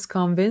one who is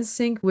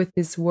convincing with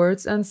his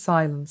words and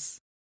silence,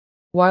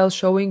 while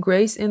showing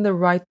grace in the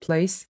right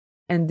place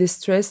and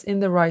distress in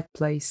the right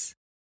place.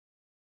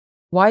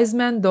 Wise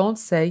men don't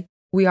say,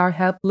 "We are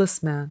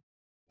helpless men.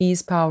 He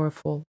is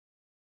powerful."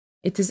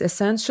 It is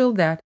essential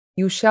that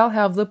you shall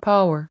have the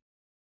power.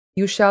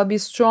 You shall be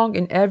strong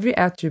in every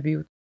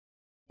attribute.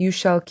 You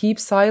shall keep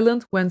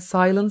silent when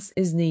silence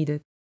is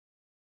needed.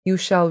 You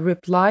shall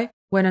reply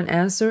when an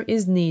answer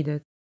is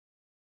needed.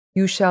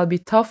 You shall be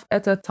tough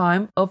at a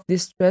time of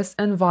distress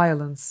and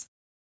violence.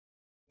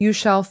 You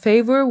shall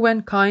favor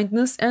when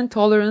kindness and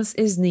tolerance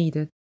is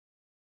needed.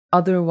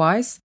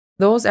 Otherwise,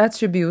 those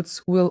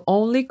attributes will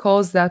only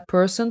cause that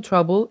person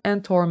trouble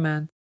and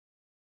torment.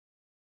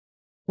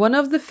 One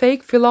of the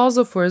fake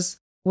philosophers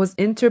was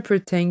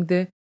interpreting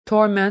the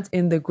torment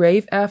in the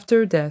grave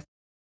after death.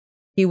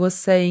 He was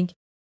saying,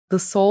 the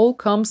soul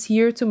comes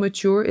here to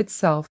mature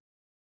itself.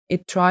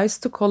 It tries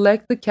to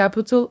collect the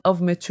capital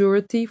of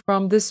maturity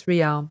from this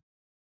realm.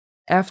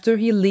 After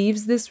he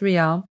leaves this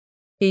realm,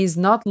 he is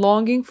not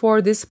longing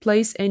for this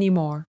place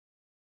anymore.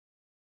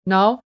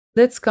 Now,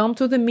 let's come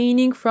to the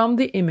meaning from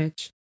the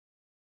image.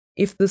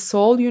 If the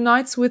soul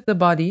unites with the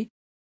body,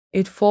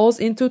 it falls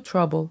into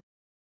trouble.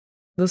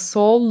 The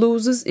soul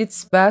loses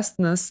its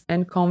vastness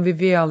and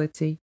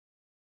conviviality.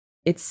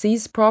 It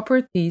sees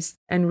properties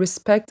and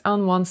respect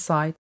on one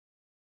side.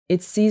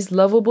 It sees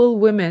lovable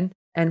women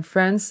and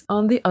friends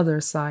on the other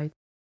side.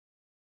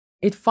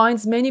 It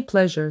finds many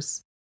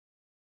pleasures.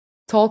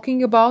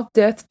 Talking about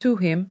death to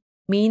him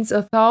means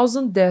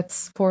 1,000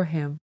 deaths for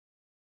him.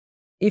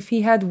 If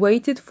he had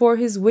waited for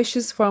his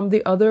wishes from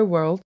the other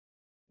world,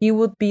 he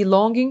would be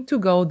longing to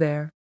go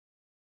there.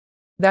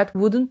 That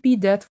wouldn't be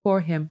death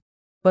for him,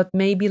 but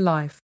maybe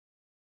life.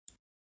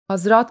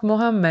 Hazrat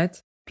Muhammad,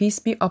 peace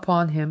be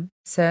upon him,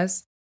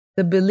 says,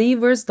 the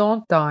believers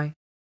don't die.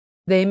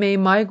 They may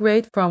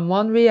migrate from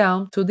one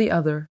realm to the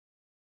other.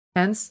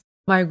 Hence,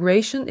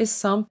 migration is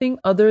something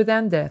other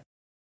than death.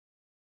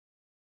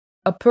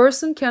 A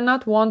person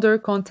cannot wander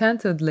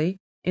contentedly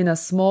in a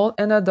small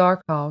and a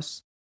dark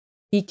house.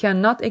 He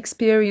cannot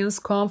experience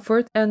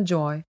comfort and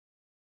joy.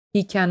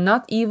 He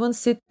cannot even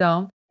sit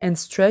down and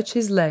stretch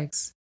his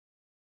legs.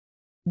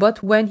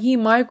 But when he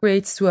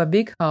migrates to a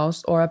big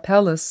house or a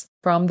palace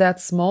from that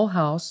small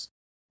house,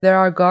 there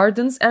are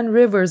gardens and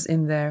rivers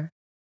in there.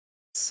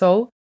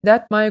 So,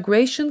 that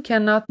migration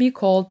cannot be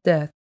called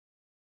death.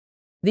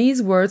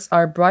 These words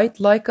are bright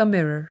like a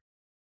mirror.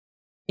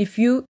 If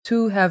you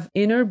too have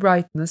inner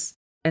brightness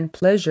and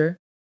pleasure,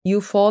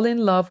 you fall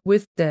in love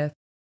with death.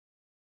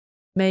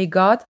 May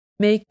God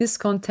make this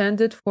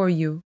contented for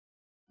you,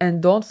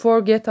 and don't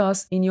forget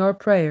us in your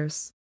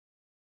prayers.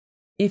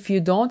 If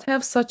you don't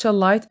have such a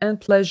light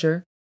and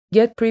pleasure,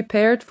 get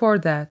prepared for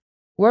that.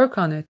 Work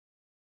on it.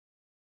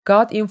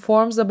 God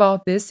informs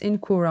about this in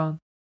Quran.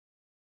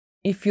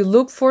 If you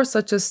look for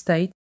such a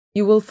state,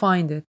 you will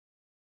find it.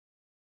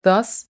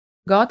 Thus,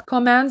 God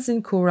commands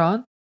in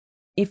Quran,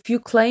 if you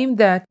claim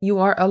that you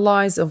are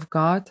allies of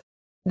God,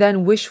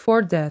 then wish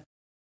for death.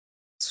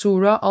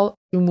 Surah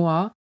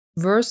Al-Jumu'ah,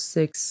 verse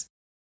 6.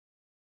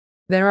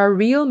 There are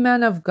real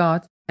men of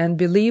God and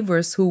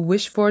believers who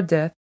wish for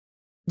death,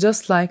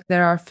 just like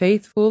there are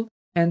faithful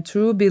and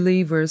true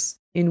believers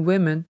in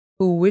women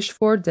who wish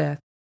for death.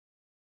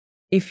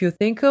 If you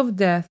think of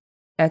death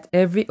at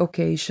every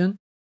occasion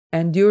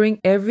and during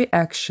every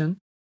action,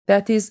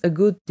 that is a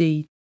good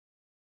deed.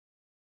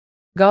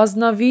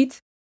 Ghaznavid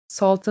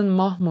Sultan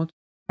Mahmud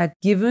had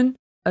given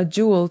a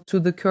jewel to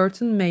the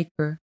curtain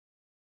maker.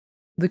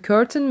 The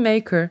curtain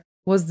maker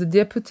was the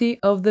deputy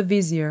of the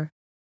vizier.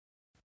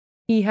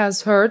 He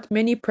has heard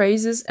many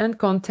praises and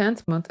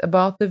contentment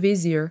about the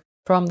vizier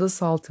from the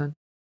Sultan.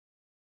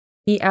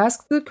 He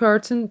asked the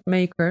curtain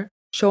maker,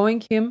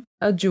 showing him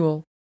a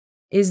jewel,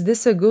 "Is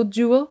this a good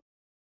jewel?"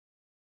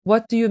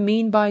 "What do you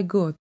mean by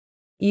good?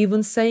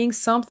 Even saying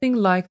something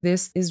like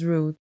this is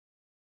rude."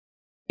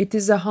 "It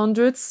is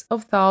hundreds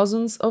of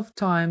thousands of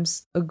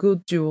times a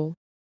good jewel."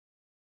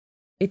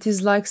 It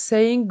is like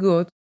saying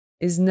good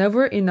is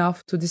never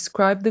enough to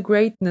describe the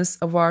greatness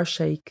of our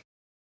sheikh.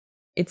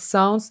 It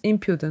sounds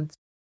impudent.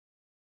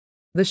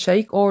 The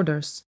sheikh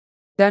orders,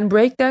 "Then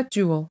break that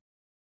jewel."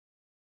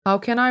 "How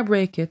can I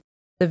break it?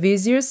 The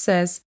vizier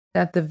says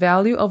that the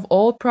value of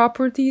all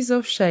properties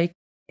of sheikh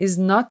is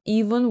not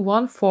even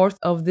 1/4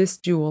 of this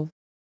jewel.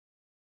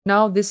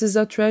 Now this is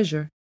a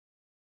treasure."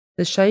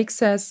 The sheikh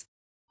says,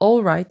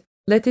 "All right,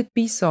 let it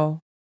be so."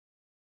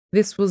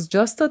 This was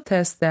just a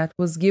test that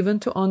was given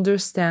to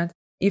understand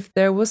if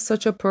there was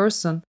such a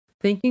person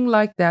thinking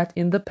like that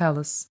in the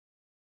palace.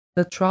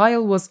 The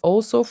trial was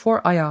also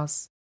for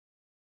Ayaz.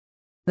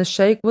 The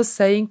sheikh was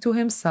saying to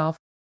himself,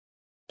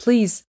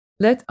 "Please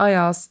let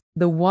Ayaz,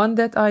 the one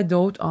that I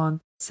dote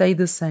on, say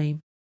the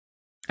same."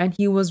 And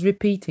he was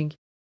repeating,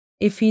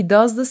 "If he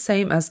does the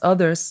same as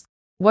others,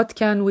 what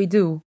can we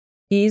do?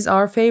 He is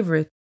our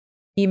favorite.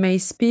 He may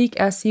speak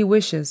as he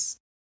wishes."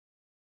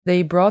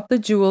 They brought the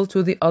jewel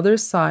to the other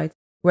side,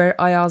 where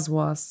Ayaz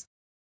was.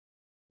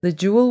 The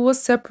jewel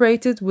was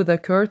separated with a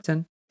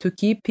curtain to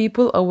keep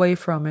people away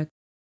from it.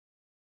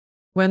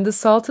 When the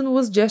Sultan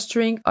was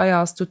gesturing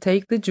Ayaz to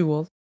take the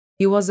jewel,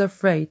 he was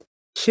afraid,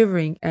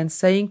 shivering and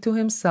saying to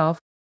himself,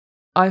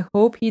 "I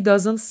hope he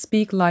doesn't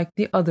speak like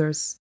the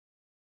others."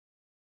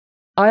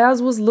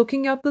 Ayaz was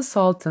looking at the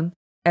Sultan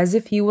as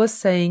if he was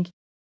saying,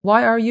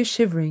 "Why are you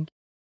shivering?"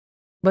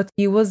 But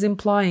he was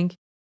implying,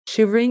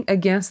 shivering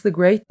against the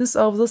greatness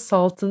of the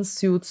Sultan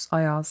suits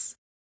Ayaz.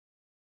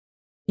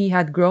 He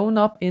had grown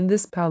up in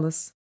this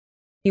palace.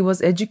 He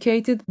was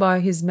educated by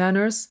his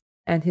manners,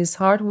 and his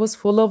heart was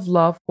full of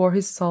love for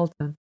his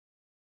Sultan.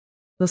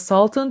 The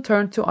Sultan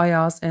turned to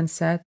Ayaz and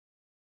said,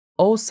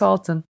 "O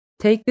Sultan,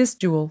 take this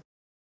jewel."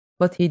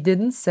 But he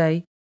didn't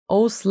say,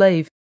 "O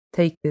slave,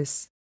 take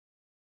this."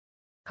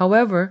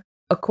 However,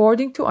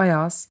 according to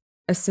Ayaz,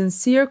 a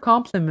sincere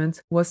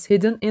compliment was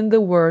hidden in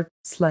the word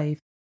slave.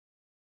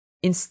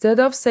 Instead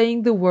of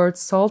saying the word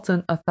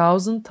Sultan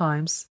 1,000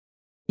 times,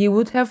 he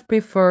would have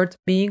preferred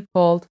being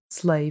called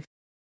slave.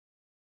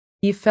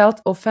 He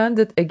felt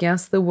offended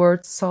against the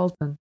word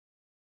Sultan.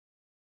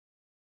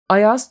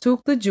 Ayaz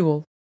took the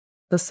jewel.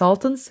 The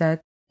Sultan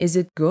said, "Is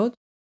it good?"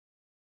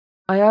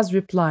 Ayaz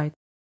replied,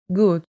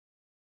 "Good,"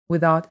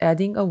 without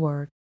adding a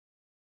word.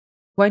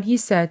 When he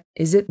said,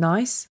 "Is it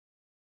nice?"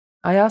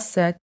 Ayaz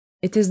said,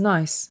 "It is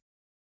nice."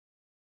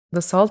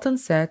 The Sultan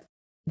said,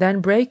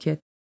 "Then break it."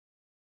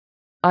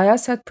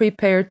 Ayaz had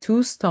prepared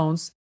 2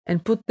 stones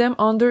and put them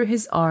under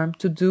his arm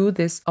to do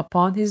this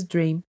upon his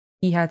dream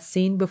he had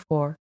seen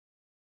before.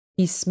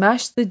 He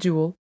smashed the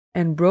jewel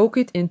and broke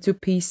it into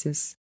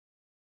pieces.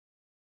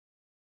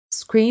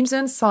 Screams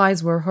and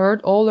sighs were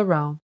heard all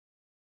around.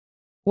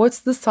 "What's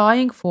the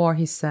sighing for?"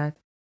 he said.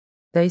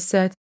 They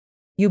said,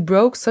 "You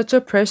broke such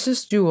a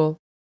precious jewel."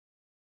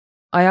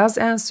 Ayaz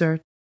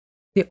answered,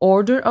 "The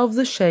order of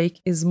the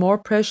sheikh is more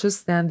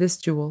precious than this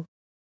jewel."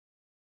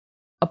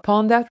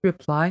 Upon that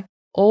reply,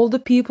 all the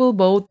people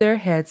bowed their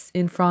heads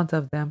in front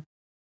of them.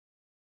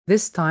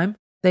 This time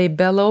they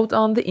bellowed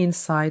on the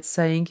inside,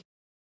 saying,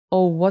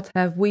 "Oh, what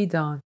have we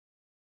done?"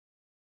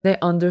 They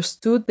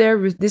understood their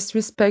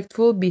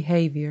disrespectful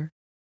behavior.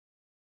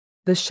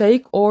 The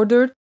sheikh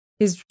ordered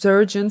his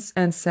sergeants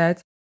and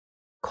said,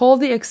 "Call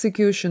the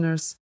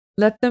executioners.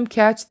 Let them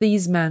catch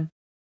these men.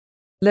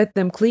 Let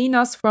them clean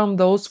us from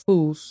those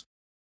fools."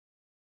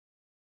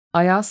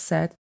 Ayaz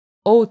said,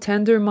 "O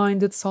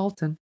tender-minded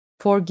Sultan,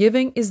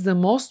 forgiving is the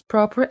most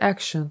proper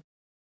action.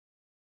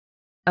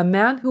 A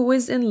man who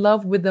is in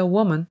love with a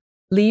woman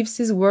leaves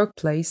his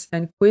workplace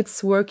and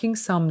quits working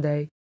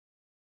someday.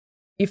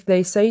 If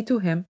they say to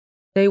him,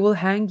 'They will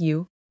hang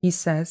you,' he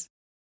says,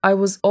 'I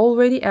was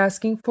already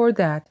asking for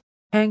that,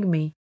 hang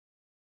me.'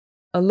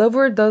 A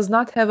lover does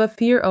not have a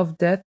fear of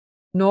death,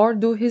 nor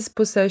do his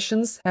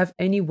possessions have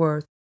any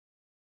worth.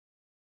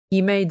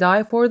 He may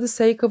die for the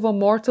sake of a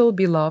mortal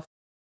beloved,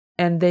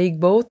 and they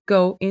both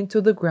go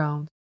into the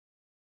ground.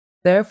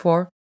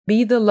 Therefore,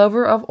 be the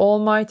lover of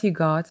Almighty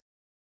God,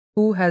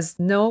 who has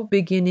no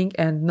beginning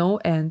and no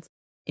end,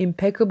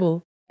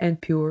 impeccable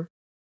and pure.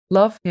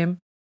 Love him,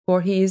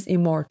 for he is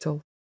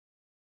immortal."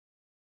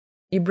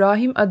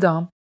 Ibrahim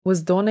Adam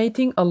was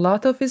donating a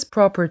lot of his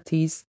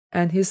properties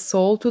and his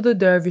soul to the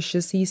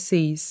dervishes he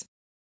sees,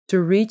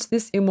 to reach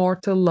this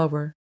immortal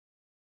lover.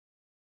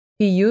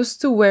 He used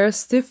to wear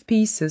stiff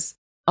pieces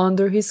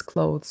under his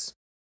clothes.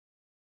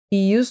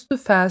 He used to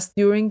fast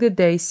during the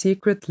day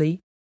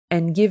secretly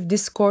and give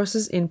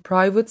discourses in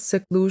private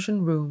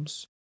seclusion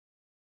rooms.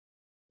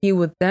 He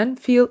would then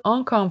feel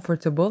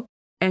uncomfortable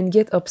and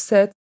get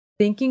upset,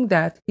 thinking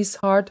that his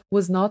heart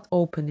was not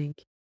opening.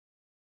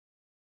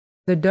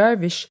 The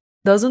dervish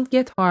doesn't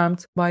get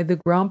harmed by the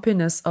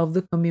grumpiness of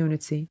the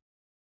community.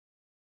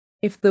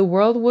 If the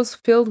world was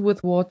filled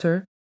with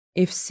water,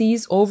 if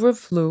seas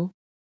overflew,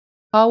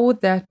 how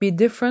would that be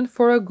different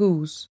for a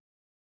goose?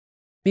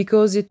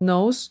 Because it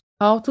knows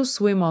how to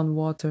swim on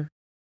water.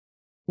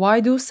 Why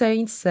do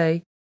saints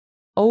say,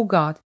 "O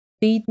God,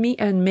 feed me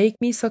and make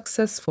me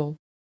successful"?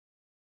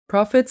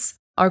 Prophets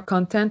are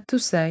content to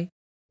say,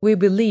 "We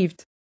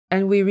believed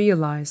and we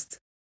realized."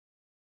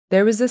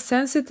 There is a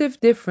sensitive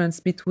difference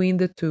between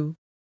the two.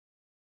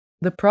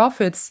 The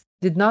prophets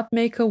did not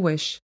make a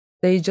wish,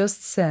 they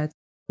just said,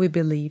 "We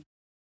believe."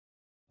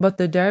 But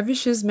the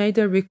dervishes made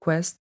a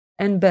request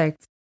and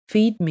begged,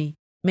 "Feed me,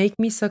 make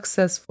me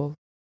successful."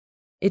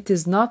 It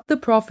is not the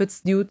prophet's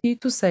duty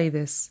to say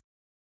this.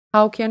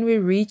 How can we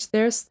reach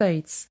their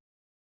states?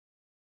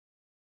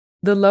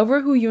 The lover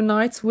who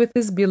unites with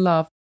his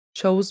beloved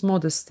shows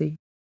modesty,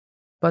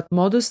 but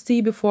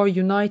modesty before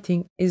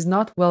uniting is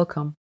not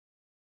welcome.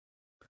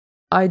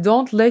 I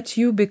don't let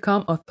you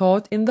become a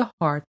thought in the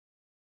heart.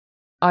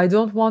 I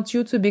don't want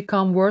you to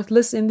become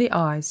worthless in the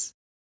eyes.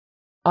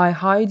 I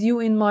hide you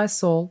in my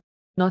soul,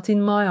 not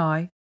in my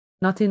eye,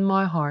 not in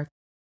my heart,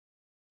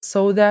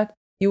 so that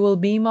you will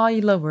be my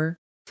lover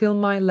till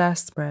my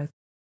last breath.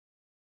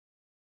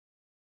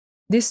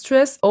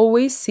 Distress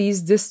always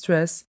sees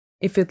distress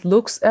if it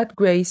looks at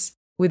grace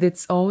with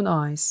its own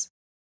eyes.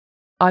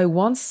 I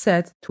once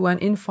said to an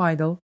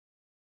infidel,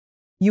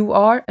 "You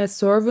are a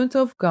servant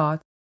of God,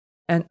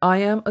 and I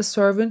am a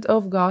servant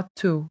of God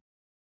too.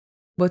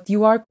 But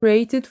you are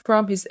created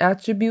from his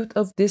attribute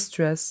of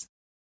distress,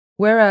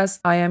 whereas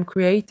I am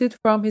created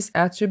from his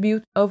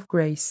attribute of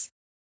grace.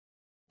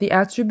 The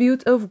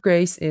attribute of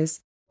grace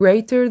is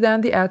greater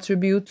than the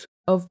attribute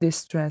of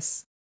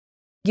distress.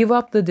 Give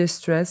up the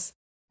distress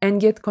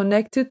and get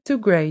connected to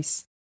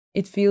grace.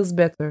 It feels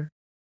better."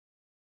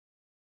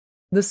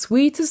 The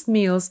sweetest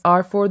meals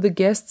are for the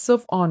guests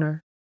of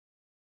honor.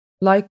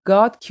 Like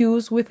God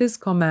cues with his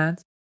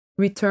command,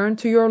 return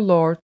to your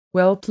Lord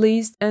well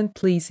pleased and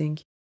pleasing.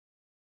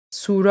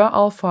 Surah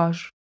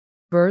Al-Fajr,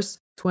 verse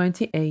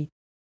 28.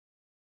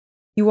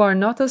 You are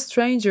not a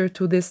stranger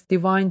to this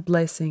divine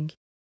blessing.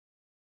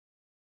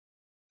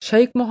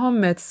 Sheikh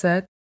Mohammed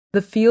said,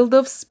 "The field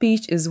of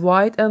speech is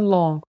wide and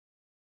long.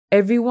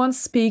 Everyone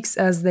speaks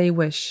as they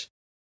wish."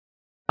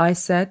 I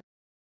said,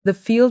 "The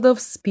field of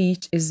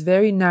speech is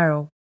very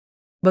narrow,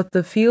 but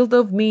the field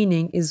of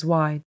meaning is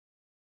wide.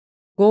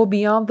 Go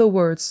beyond the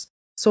words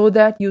so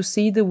that you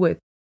see the width.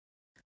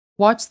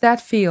 Watch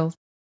that field,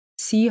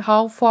 see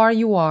how far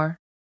you are,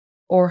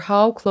 or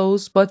how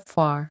close but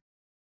far.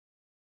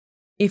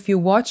 If you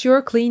watch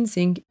your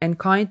cleansing and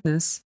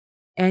kindness,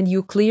 and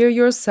you clear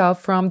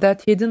yourself from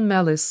that hidden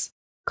malice,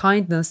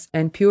 kindness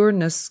and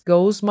pureness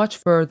goes much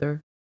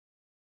further.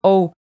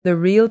 Oh, the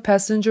real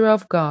passenger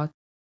of God,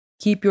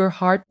 keep your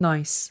heart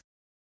nice.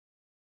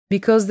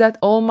 Because that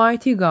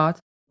Almighty God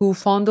who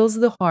fondles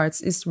the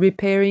hearts is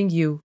repairing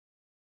you.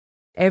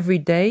 Every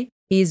day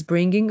he is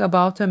bringing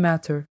about a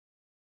matter.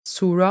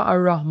 Surah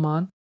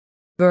Ar-Rahman,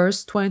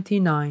 verse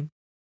 29.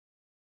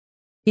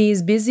 He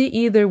is busy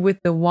either with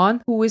the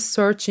one who is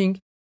searching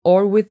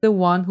or with the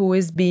one who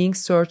is being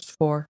searched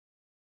for.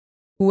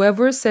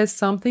 Whoever says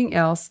something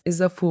else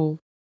is a fool.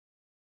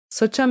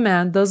 Such a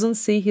man doesn't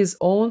see his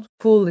own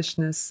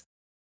foolishness,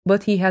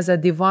 but he has a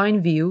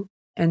divine view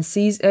and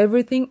sees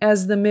everything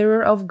as the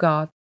mirror of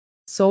God,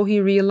 so he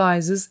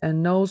realizes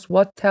and knows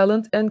what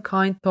talent and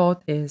kind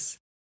thought is.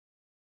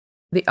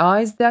 The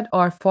eyes that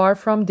are far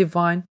from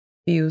divine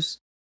views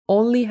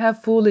only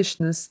have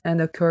foolishness and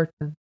a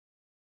curtain.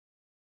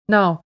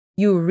 Now,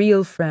 you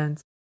real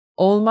friend,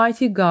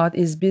 Almighty God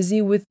is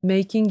busy with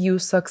making you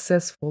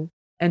successful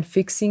and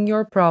fixing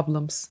your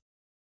problems.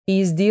 He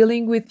is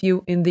dealing with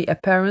you in the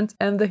apparent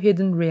and the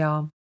hidden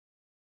realm.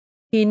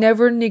 He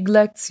never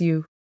neglects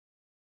you.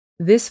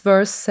 This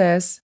verse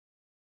says,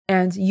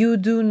 "And you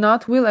do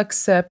not will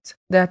accept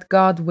that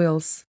God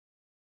wills."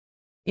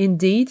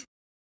 Indeed,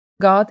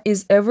 God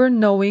is ever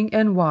knowing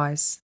and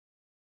wise.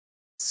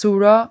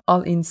 Surah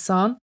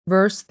Al-Insan,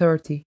 verse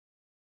 30.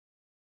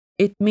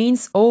 It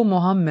means, O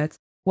Muhammad,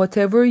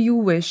 whatever you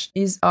wish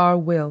is our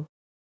will.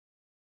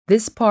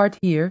 This part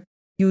here,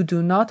 "you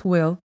do not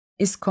will,"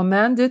 is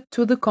commanded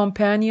to the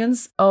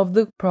companions of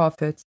the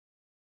Prophet.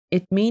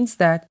 It means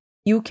that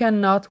you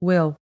cannot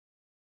will.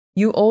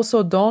 You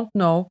also don't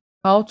know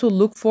how to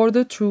look for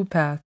the true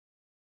path.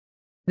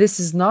 This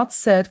is not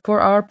said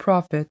for our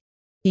Prophet.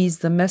 He is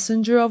the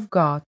messenger of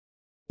God.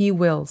 He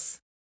wills.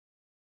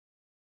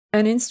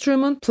 An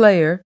instrument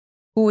player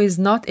who is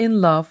not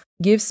in love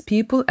gives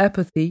people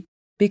apathy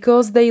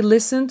because they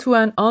listen to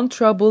an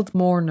untroubled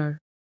mourner.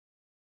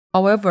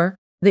 However,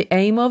 the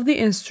aim of the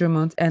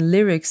instrument and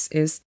lyrics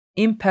is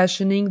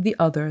impassioning the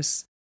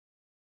others.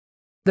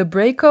 The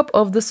breakup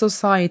of the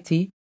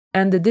society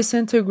and the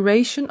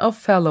disintegration of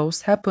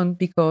fellows happen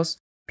because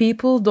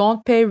people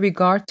don't pay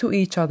regard to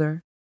each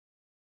other.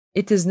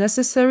 It is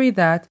necessary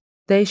that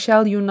they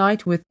shall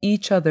unite with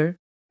each other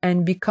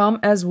and become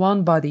as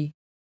one body.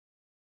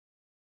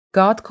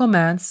 God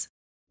commands,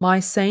 "My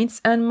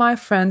saints and my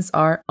friends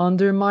are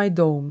under my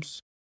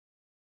domes.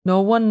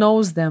 No one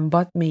knows them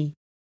but me."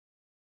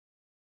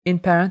 in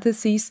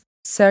parentheses,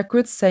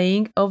 sacred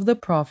saying of the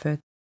Prophet.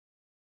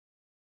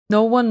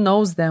 No one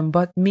knows them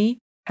but me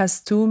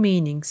has two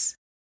meanings.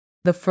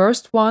 The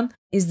first one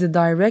is the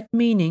direct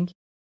meaning,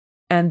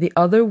 and the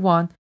other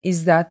one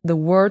is that the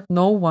word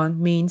no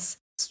one means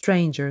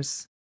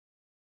strangers.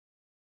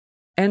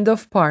 End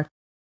of part.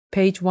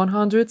 Page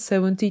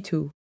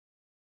 172.